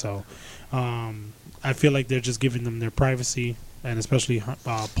passed away. So I feel like they're just giving them their privacy, and especially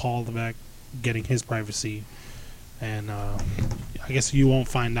Paul Levesque getting his privacy. And I guess you won't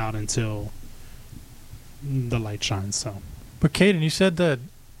find out until the light shines. So, But Kaden, you said that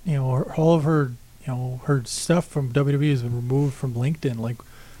all of her her stuff from WWE has been removed from LinkedIn. Like,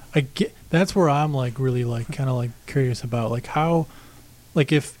 I get that's where I'm like really like kind of like curious about like how,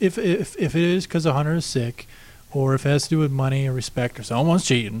 like if it is because the Hunter is sick, or if it has to do with money or respect or someone's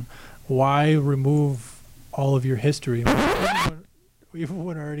cheating, why remove all of your history? Even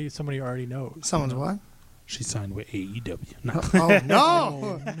when somebody already knows. Someone's what? She signed with AEW. No. Oh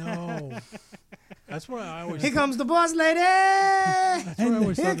no! No. That's what I always. Here comes the boss lady. That's what I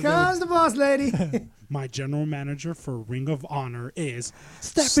always Here thought that comes the boss lady. My general manager for Ring of Honor is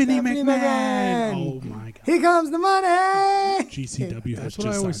Stephanie McMahon. Oh my God. Here comes the money. GCW has That's just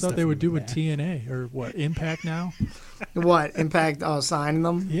what I always signed thought they would do with Stephanie TNA or what Impact now. What Impact? Oh, signing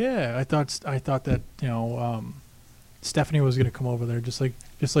them. Yeah, I thought that Stephanie was going to come over there just like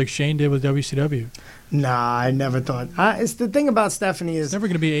Shane did with WCW. Nah, I never thought. It's the thing about Stephanie is It's never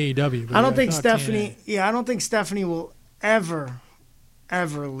going to be AEW. But I don't yeah, think thought Stephanie. TNA. Yeah, I don't think Stephanie will ever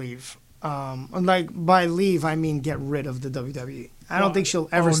leave. Like by leave, I mean get rid of the WWE. I don't think she'll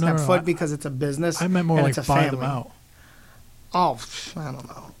ever step foot because it's a business. I meant more and like it's a buy family. them out. Oh, I don't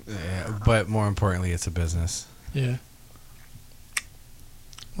know. Yeah, but more importantly, it's a business. Yeah.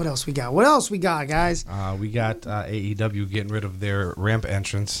 What else we got? What else we got, guys? We got AEW getting rid of their ramp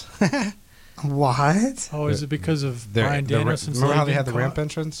entrance. What? Oh, is it because of Their- Bryan the ra- Danielson's Remember how leg they had the getting ramp caught?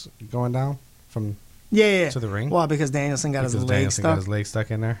 entrance going down from Yeah. to the ring? Well, because Danielson got his Because leg Danielson got stuck. his leg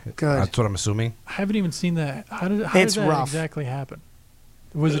stuck in there. Good. That's what I'm assuming. I haven't even seen that. How did It's that rough. exactly happen?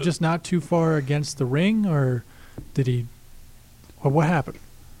 Was it just not too far against the ring, or did he? Or what happened?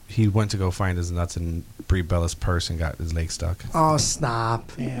 He went to go find his nuts in Brie Bella's purse and got his leg stuck. Oh, stop.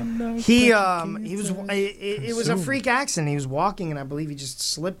 Damn. He was it was a freak accident. He was walking and I believe he just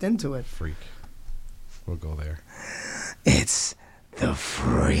slipped into it. Freak. We'll go there. It's the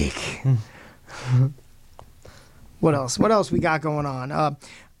freak. What else? What else we got going on?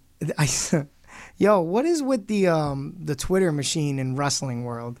 Yo, what is with the Twitter machine in wrestling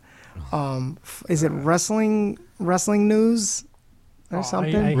world? Is it wrestling news or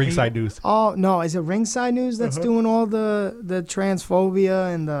something? Ringside News. Oh no, is it Ringside News that's doing all the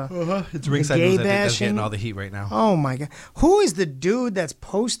transphobia and the It's the Ringside gay News that's bashing? getting all the heat right now. Oh my god, who is the dude that's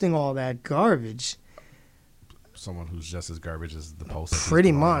posting all that garbage? Someone who's just as garbage as the post. that he's Pretty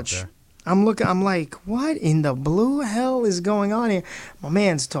throwing out much. there. I'm like, what in the blue hell is going on here? My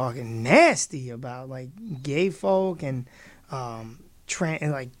man's talking nasty about like gay folk and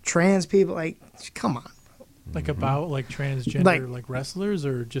trans people. Like, come on. Like about like transgender like wrestlers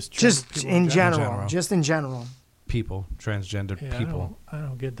or just trans Just people in general. Just in general. People, transgender Yeah, people. I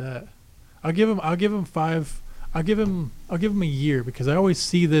don't get that. I'll give him 5. I'll give him a year because I always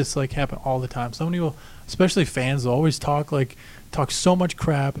see this like happen all the time. Somebody will, especially fans, will always talk so much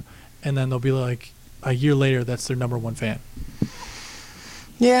crap, and then they'll be like a year later that's their number one fan.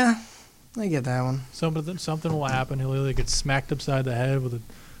 Yeah, I get that one. Something will happen. He'll either get smacked upside the head with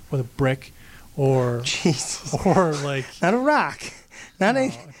a brick, or Jesus. or like not a rock, not a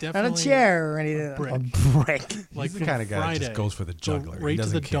definitely chair or anything. brick. A brick. Like He's the kind of guy that Friday. just goes for the juggler. Right He to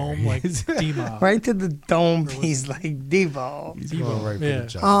the doesn't care. dome like D-Mob. Right to the dome piece like Devo. He's going right for the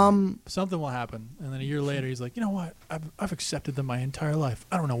juggler. Something will happen, and then a year later, he's like, you know what? I've accepted them my entire life.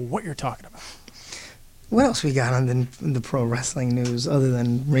 I don't know what you're talking about. What else we got on the pro wrestling news other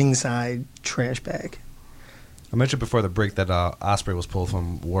than ringside trash bag? I mentioned before the break that Ospreay was pulled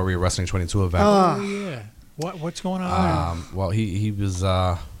from Warrior Wrestling 22 event. Oh yeah. What's going on there? Well, he was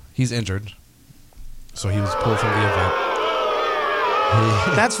he's injured, so he was pulled from the event.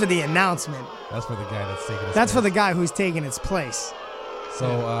 That's for the announcement. That's for the guy that's taking his That's for place. the guy who's taking its place.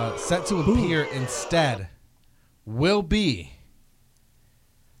 So set to appear instead will be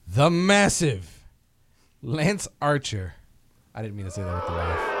the massive Lance Archer. I didn't mean to say that with the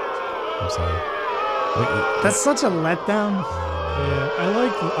laugh. I'm sorry. That's such a letdown. Yeah, I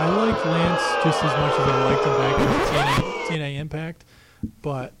like Lance just as much as I liked him back in TNA Impact,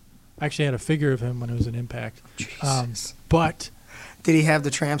 but I actually had a figure of him when it was in Impact. But did he have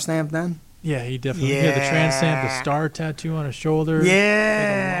the tramp stamp then? Yeah, he definitely he had the trans stamp, the star tattoo on his shoulder. Yeah. He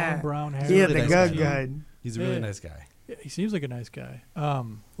had the long brown hair. He had Really the nice good guy. good. He's a really nice guy. Yeah, he seems like a nice guy.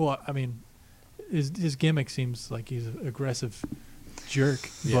 Well, I mean, his gimmick seems like he's an aggressive jerk,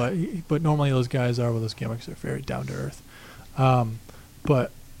 but normally those guys are with those gimmicks are very down to earth.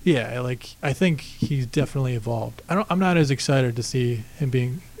 But yeah, I think he's definitely evolved. I'm not as excited to see him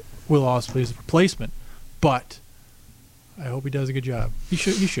being Will Ospreay's replacement, but I hope he does a good job. He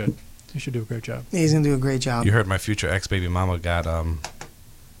should do a great job. He's gonna do a great job. You heard my future ex-baby mama got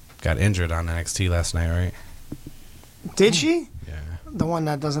injured on NXT last night, right? Did she? Yeah. The one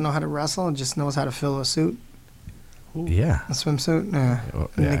that doesn't know how to wrestle and just knows how to fill a suit, Yeah. a swimsuit. Yeah.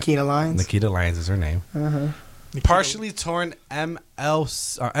 Yeah. Nikita Lyons. Nikita Lyons is her name. Uh-huh. Partially torn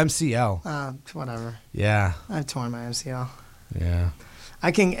MCL. Whatever. Yeah. I've torn my MCL. Yeah.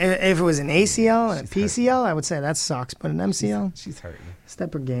 I can if it was an ACL and a PCL, I would say that sucks. But an MCL, she's hurting.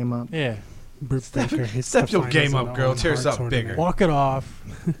 Step her game up. Yeah. Britt Baker hits Step the your finals game in up, the girl. Owen Tear Hart something tournament. bigger. Walk it off.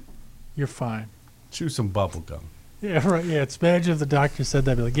 You're fine. Chew some bubble gum. Yeah, right. Yeah, it's bad if the doctor said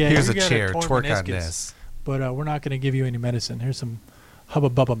that. Be like, yeah, Here's you a got chair. torn Twerk on meniscus, this. But we're not going to give you any medicine. Here's some Hubba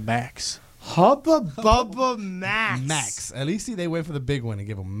Bubba Max. Hubba Bubba Max. Max. At least they went for the big one and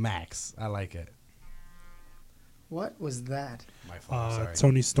give him Max. I like it. What was that? My fault. Sorry.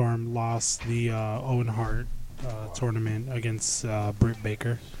 Tony Storm lost the Owen Hart tournament against Britt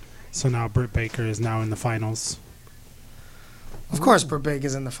Baker. So now Britt Baker is now in the finals. Of course, Britt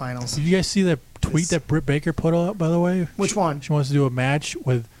Baker's in the finals. Did you guys see that tweet that Britt Baker put out, by the way? Which one? She wants to do a match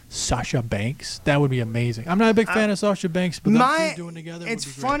with Sasha Banks. That would be amazing. I'm not a big fan of Sasha Banks, but them two doing together It's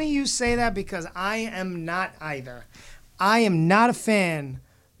would be great. funny you say that because I am not either. I am not a fan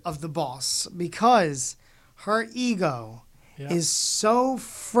of the boss because her ego Yeah. is so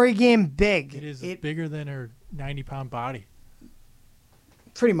friggin' big. It is bigger than her 90-pound body.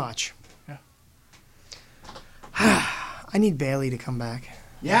 Pretty much. Yeah. I need Bailey to come back.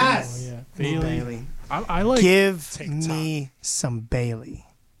 Yes. Oh, yeah. I need Bayley. Bailey. I like Give me some Bailey.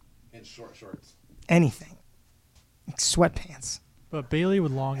 And short shorts. Anything. Sweatpants. But Bailey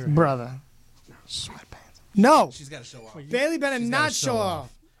with longer hair. Brother. Sweatpants. No. She's got to show off. Bailey better She's not gotta show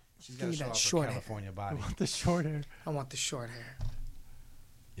off. She's Give got me to show that off short her hair. California I body. want the short hair. I want the short hair.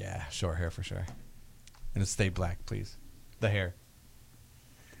 Yeah, short hair for sure. And it stay black, please. The hair.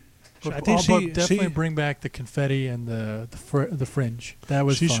 But, I think but definitely bring back the confetti and the fringe. That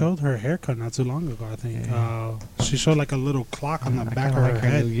was She fun. showed her haircut not too long ago, I think. She showed like a little clock on the back of kinda her like her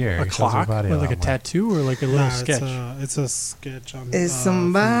head. new year. A It shows her clock? body a With like a lot more. tattoo or like a little Nah, sketch? It's a sketch on Is from,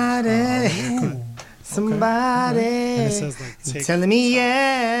 somebody, somebody And it says, like, take telling me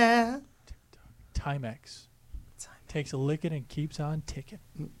yeah. Timex. Takes a licking and keeps on ticking.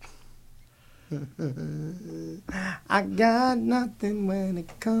 I got nothing when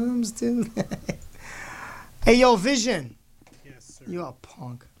it comes to that. Hey, yo, Vision. Yes, sir. You a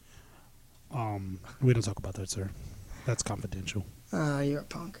punk. We don't talk about that, sir. That's confidential. You're a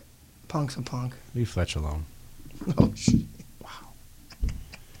punk. Punk's a punk. Leave Fletch alone. Oh, shit.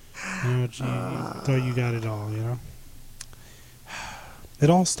 You know, thought you got it all, you know? It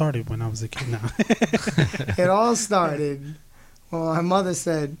all started when I was a kid now. It all started when my mother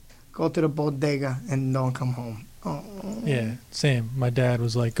said, go to the bodega and don't come home. Oh. Yeah, same. My dad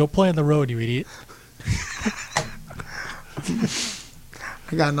was like, go play on the road, you idiot.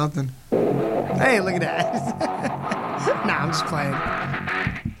 I got nothing. Hey, look at that. Nah, I'm just playing.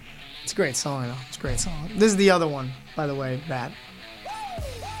 It's a great song, though. It's a great song. This is the other one, by the way, that.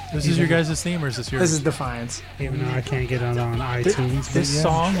 This is your guys' theme, or is this yours? This is Defiance. Even though I can't get it on iTunes. but This yeah,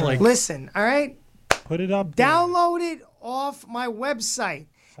 song, sure. like, Listen, all right? Put it up. there. Download it off my website.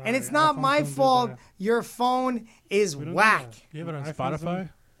 And it's not iPhones my don't do fault. that. Your phone is We don't do whack. that. You have it on iPhones Spotify?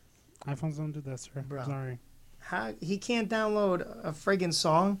 iPhones don't do that, sir. Bro. Sorry. How, he can't download a friggin'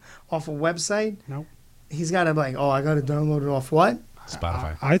 song off a website. Nope. He's got to be like, oh, I got to download it off what?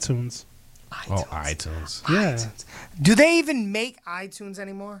 Spotify. iTunes. Oh, iTunes. Yeah. Do they even make iTunes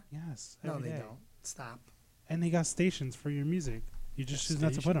anymore? Yes. No, every they day. don't. Stop. And they got stations for your music. You just choose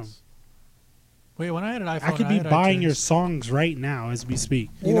not to put them. Wait, when I had an iPhone, I could be had buying iTunes. your songs right now as we speak.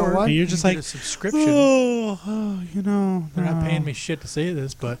 You know what? And you're You just can get like a subscription. Oh, you know. They're not no. paying me shit to say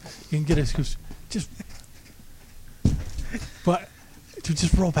this, but you can get a just. But dude,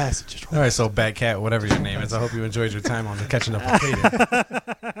 just roll past it. Just roll. All right, so Bad Cat, whatever your name is, I hope you enjoyed your time on the Catching Up with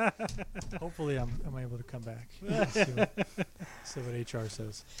Kaden. Hopefully, I'm able to come back. See what HR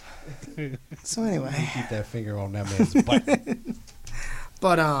says. So anyway. Keep that finger on that man's butt.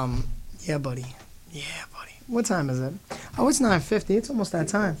 But, yeah, buddy. Yeah, buddy. What time is it? Oh, it's 9:50. It's almost that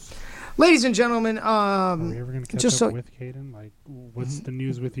time. Ladies and gentlemen, Are we ever gonna catch just up so with Kaden? Like, what's the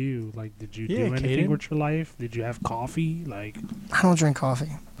news with you? Like, did you Yeah, do anything Kaden. with your life? Did you have coffee? Like, I don't drink coffee.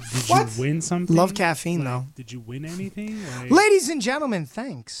 did What? you win something? Love caffeine, Like, though. Did you win anything? Like, Ladies and gentlemen,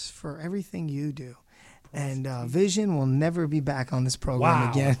 thanks for everything you do. And Vision will never be back on this program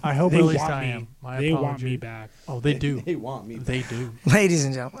wow. again. I hope They at least want I me. am. My They want apology. me back. Oh, they do. They want me. They do. Ladies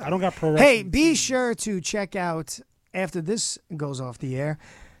and gentlemen. I don't got pro Hey, wrestling. be sure to check out, after this goes off the air,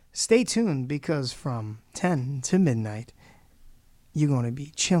 stay tuned because from 10 to midnight, you're going to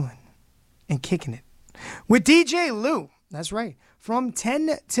be chilling and kicking it with DJ Lou. That's right. From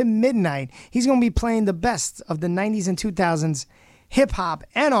 10 to midnight, he's going to be playing the best of the 90s and 2000s hip-hop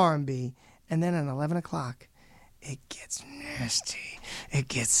and R&B. And then at 11 o'clock, it gets nasty. It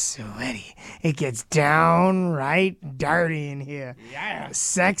gets sweaty. It gets downright dirty in here. Yeah.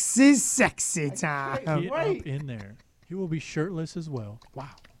 Sexy, sexy time. Get up in there. He will be shirtless as well. Wow.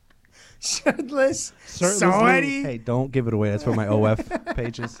 Shirtless, Shirtless sweaty. Hey, don't give it away. That's for my OF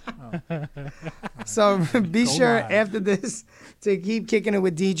pages. So be Go sure live. after this to keep kicking it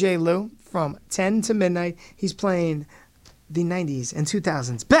with DJ Lou from 10 to midnight. He's playing the 90s and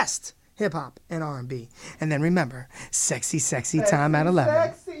 2000s best hip hop and R&B. And then remember, sexy, sexy time at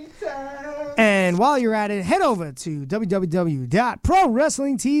 11. And while you're at it, head over to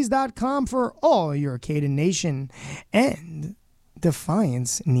www.prowrestlingtees.com for all your Caden Nation and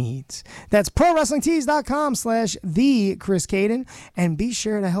Defiance needs. That's prowrestlingtees.com/the Chris Caden. And be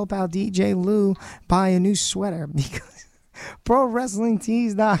sure to help out DJ Lou buy a new sweater because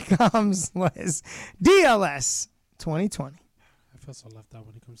prowrestlingtees.com/DLS 2020. I feel so left out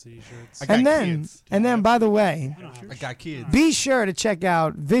when it comes to these shirts. I got kids. And then, by the way, I got kids. be sure to check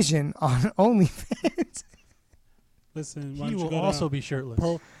out Vision on OnlyFans. Listen, why He don't you will go to also be shirtless.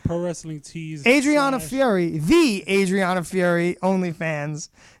 Pro Wrestling Tees. Adriana / Fury, the Adriana Fury OnlyFans.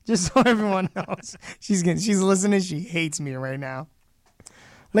 Just so everyone knows, she's listening. She hates me right now.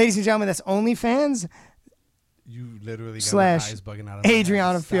 Ladies and gentlemen, that's OnlyFans You literally got / my eyes bugging out of my head.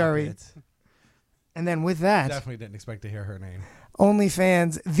 Adriana Stop Fury. it. And then with that, Definitely didn't expect to hear her name.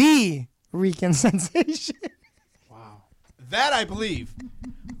 OnlyFans, the Rican sensation. Wow. That I believe.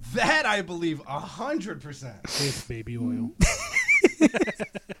 That I believe 100%. With baby oil.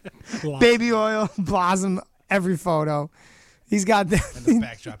 Baby oil, blossom, every photo. He's got the And the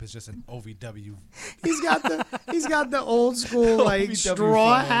backdrop is just an OVW. he's got the old school like OVW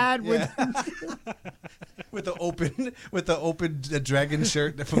straw flag. hat with with the open dragon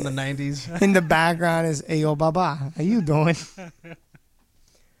shirt from the 90s. in the background is Ayo Baba. How you doing?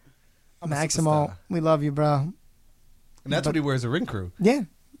 I'm a Maximo, superstar. we love you, bro. And that's what he wears a ring crew. Yeah.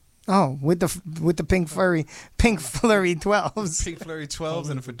 Oh, with the pink flurry 12s. Pink Flurry 12s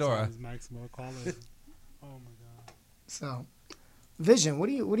and a fedora. Maximo, call it. Oh my god. So, Vision, what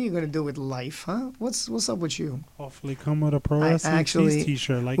are you gonna do with life, huh? What's up with you? Hopefully come with a Pro I Wrestling actually Tees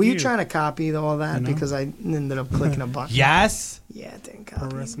t-shirt like were you you. trying to copy all that You know? because I ended up clicking a button? Yes. Yeah, I didn't Pro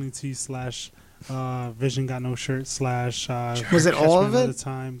copy. Wrestling Tees / Vision Got No Shirt / Was it all of it?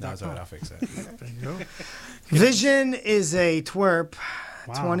 Time. No, it's all right. I'll fix it. There you go. Vision is a twerp.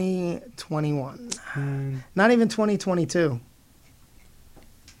 Wow. 2021. Man. Not even 2022.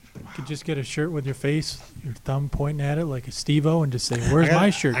 You could just get a shirt with your face, your thumb pointing at it like a Steve-O and just say, "Where's my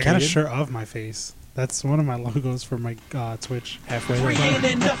shirt?" I got a Kaden?" shirt of my face. That's one of my logos for my Twitch. Halfway there.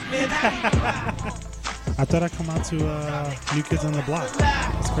 I I thought I'd come out to New Kids on the Block.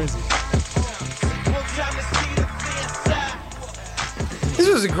 That's crazy. This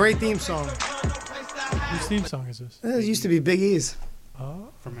was a great theme song. Whose theme song is this? It used to be Big E's.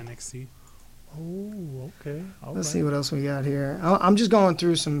 From NXT. Oh, okay. Let's see what else we got here. I'm just going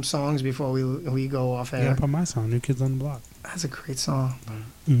through some songs before we go off air. Yeah, put my song, New Kids on the Block. That's a great song.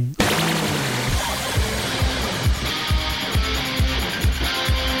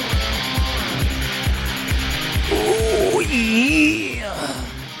 Oh, yeah.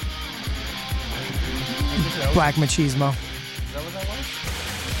 Black Machismo.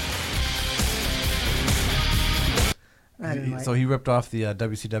 I didn't like So he ripped off the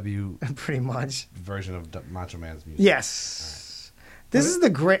WCW pretty much version of Macho Man's music. Yes. This is the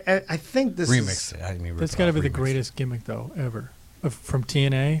great. I think this Remix is. it. I mean, That's got to be the greatest gimmick though ever from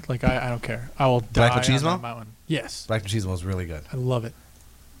TNA. Like I don't care. I will die Black on Machismo? that mountain. Yes, Black Machismo was really good. I love it.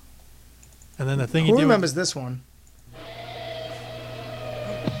 And then the thing Who he did remembers this one?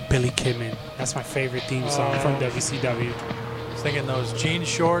 Billy Kidman. That's my favorite theme song from WCW. I was thinking those jean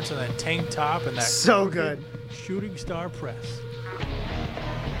shorts and that tank top and that So good. shooting star press.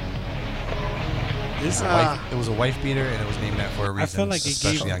 It was a wife beater, and it was named that for a reason. I feel like it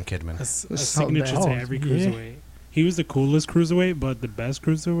especially gave on Kidman. a so signature bad. to every cruiserweight. He was the coolest cruiserweight, but the best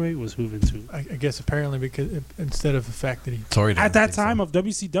cruiserweight was Juventud. I guess apparently because instead of the fact that he Tori At that time of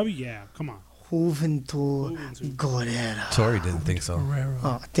WCW, yeah, come on. Juventud Guerrera. Tori didn't think so.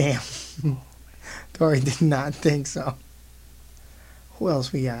 Oh, damn. Tori did not think so. Who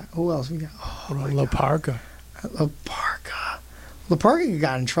else we got? Oh, La Parka. La Parka. La Parka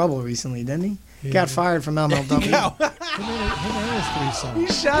got in trouble recently, didn't he? Yeah. Got fired from MLW. He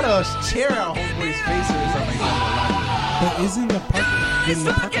shot a chair out homeboy's face or something. But isn't the Parker, didn't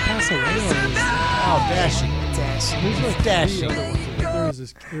the Parker pass away? Or is, Dashing. There's like Dashing. three other ones. I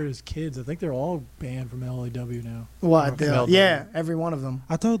think there's kids. I think they're all banned from LAW now. What? From LAW. Yeah, every one of them.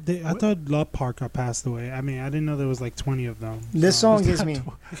 I thought La Parker passed away. I mean, I didn't know there was like 20 of them. This So- song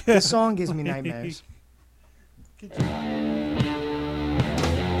gives me nightmares.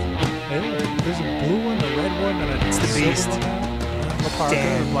 Hey, there's a blue one, a red one, and a the silver Beast. one. La Parka,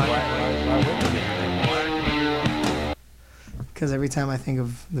 Damn. black. Because every time I think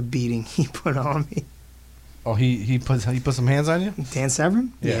of the beating he put on me. Oh, he put some hands on you? Dan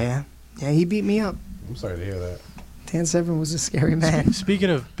Severn? Yeah. Yeah, he beat me up. I'm sorry to hear that. Dan Severn was a scary man. Speaking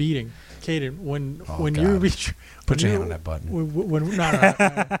of beating, Caden, when God. you Put your hand on that button. When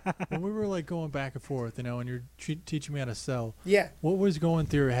we were like going back and forth, and you're teaching me how to sell. Yeah. What was going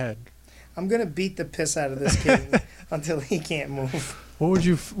through your head? I'm going to beat the piss out of this kid until he can't move. What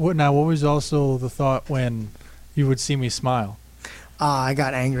was also the thought when you would see me smile? I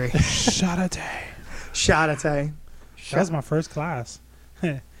got angry. Shot-a-tay. Shot-a-tay. That's my first class.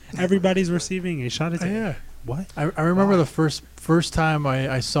 Everybody's receiving a shot-a-tay. Yeah. What? I remember the first time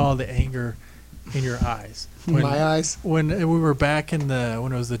I saw the anger in your eyes. My eyes? When we were back in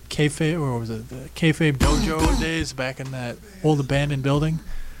when it was the kayfabe, or was it the kayfabe dojo days, back in that old abandoned building,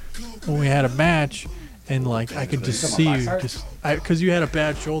 when we had a match, and like I could just see you, because you had a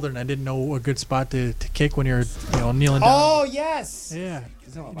bad shoulder, and I didn't know a good spot to kick when you're kneeling down. Oh, yes. Yeah.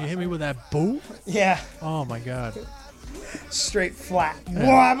 You hit me with that boot? Yeah. Oh my God. Straight flat.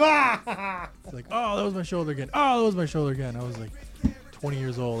 Yeah. It's like, oh, that was my shoulder again. Oh, that was my shoulder again. I was like 20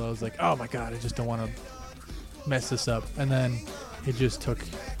 years old. I was like, oh my God, I just don't want to mess this up. And then it just took a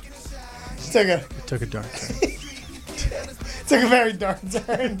dark turn. Took a very dark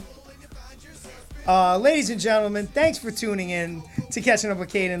turn. Ladies and gentlemen, thanks for tuning in to Catching Up with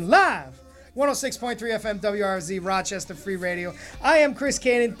Caden live. 106.3 FM WRZ Rochester Free Radio. I am Chris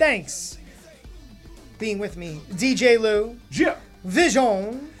Caden. Thanks being with me. DJ Lou. Yeah.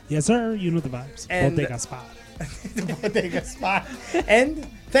 Vision. Yes, sir. You know the vibes. And Bodega Spot. Bodega Spot. And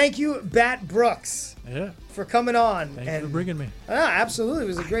thank you, Bat Brooks. Yeah. For coming on. Thanks for bringing me. Absolutely. It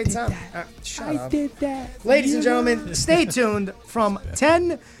was a great time. Shut up. did that. Ladies and gentlemen, stay tuned from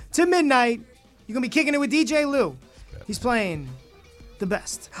 10 to midnight. You're going to be kicking it with DJ Lou. He's playing the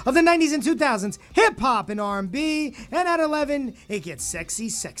best of the 90s and 2000s, hip-hop and R&B. And at 11, it gets sexy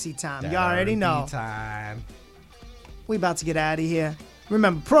time. You already know. Time. We about to get out of here.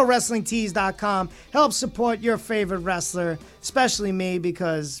 Remember, ProWrestlingTees.com helps support your favorite wrestler, especially me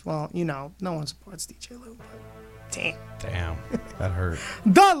because, well, no one supports DJ Lou. Damn. That hurt.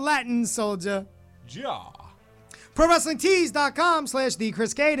 The Latin Soldier. Ja.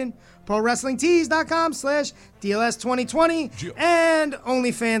 ProWrestlingTees.com/TheChrisCaden. ProWrestlingTees.com/DLS2020. And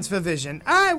OnlyFans for Vision.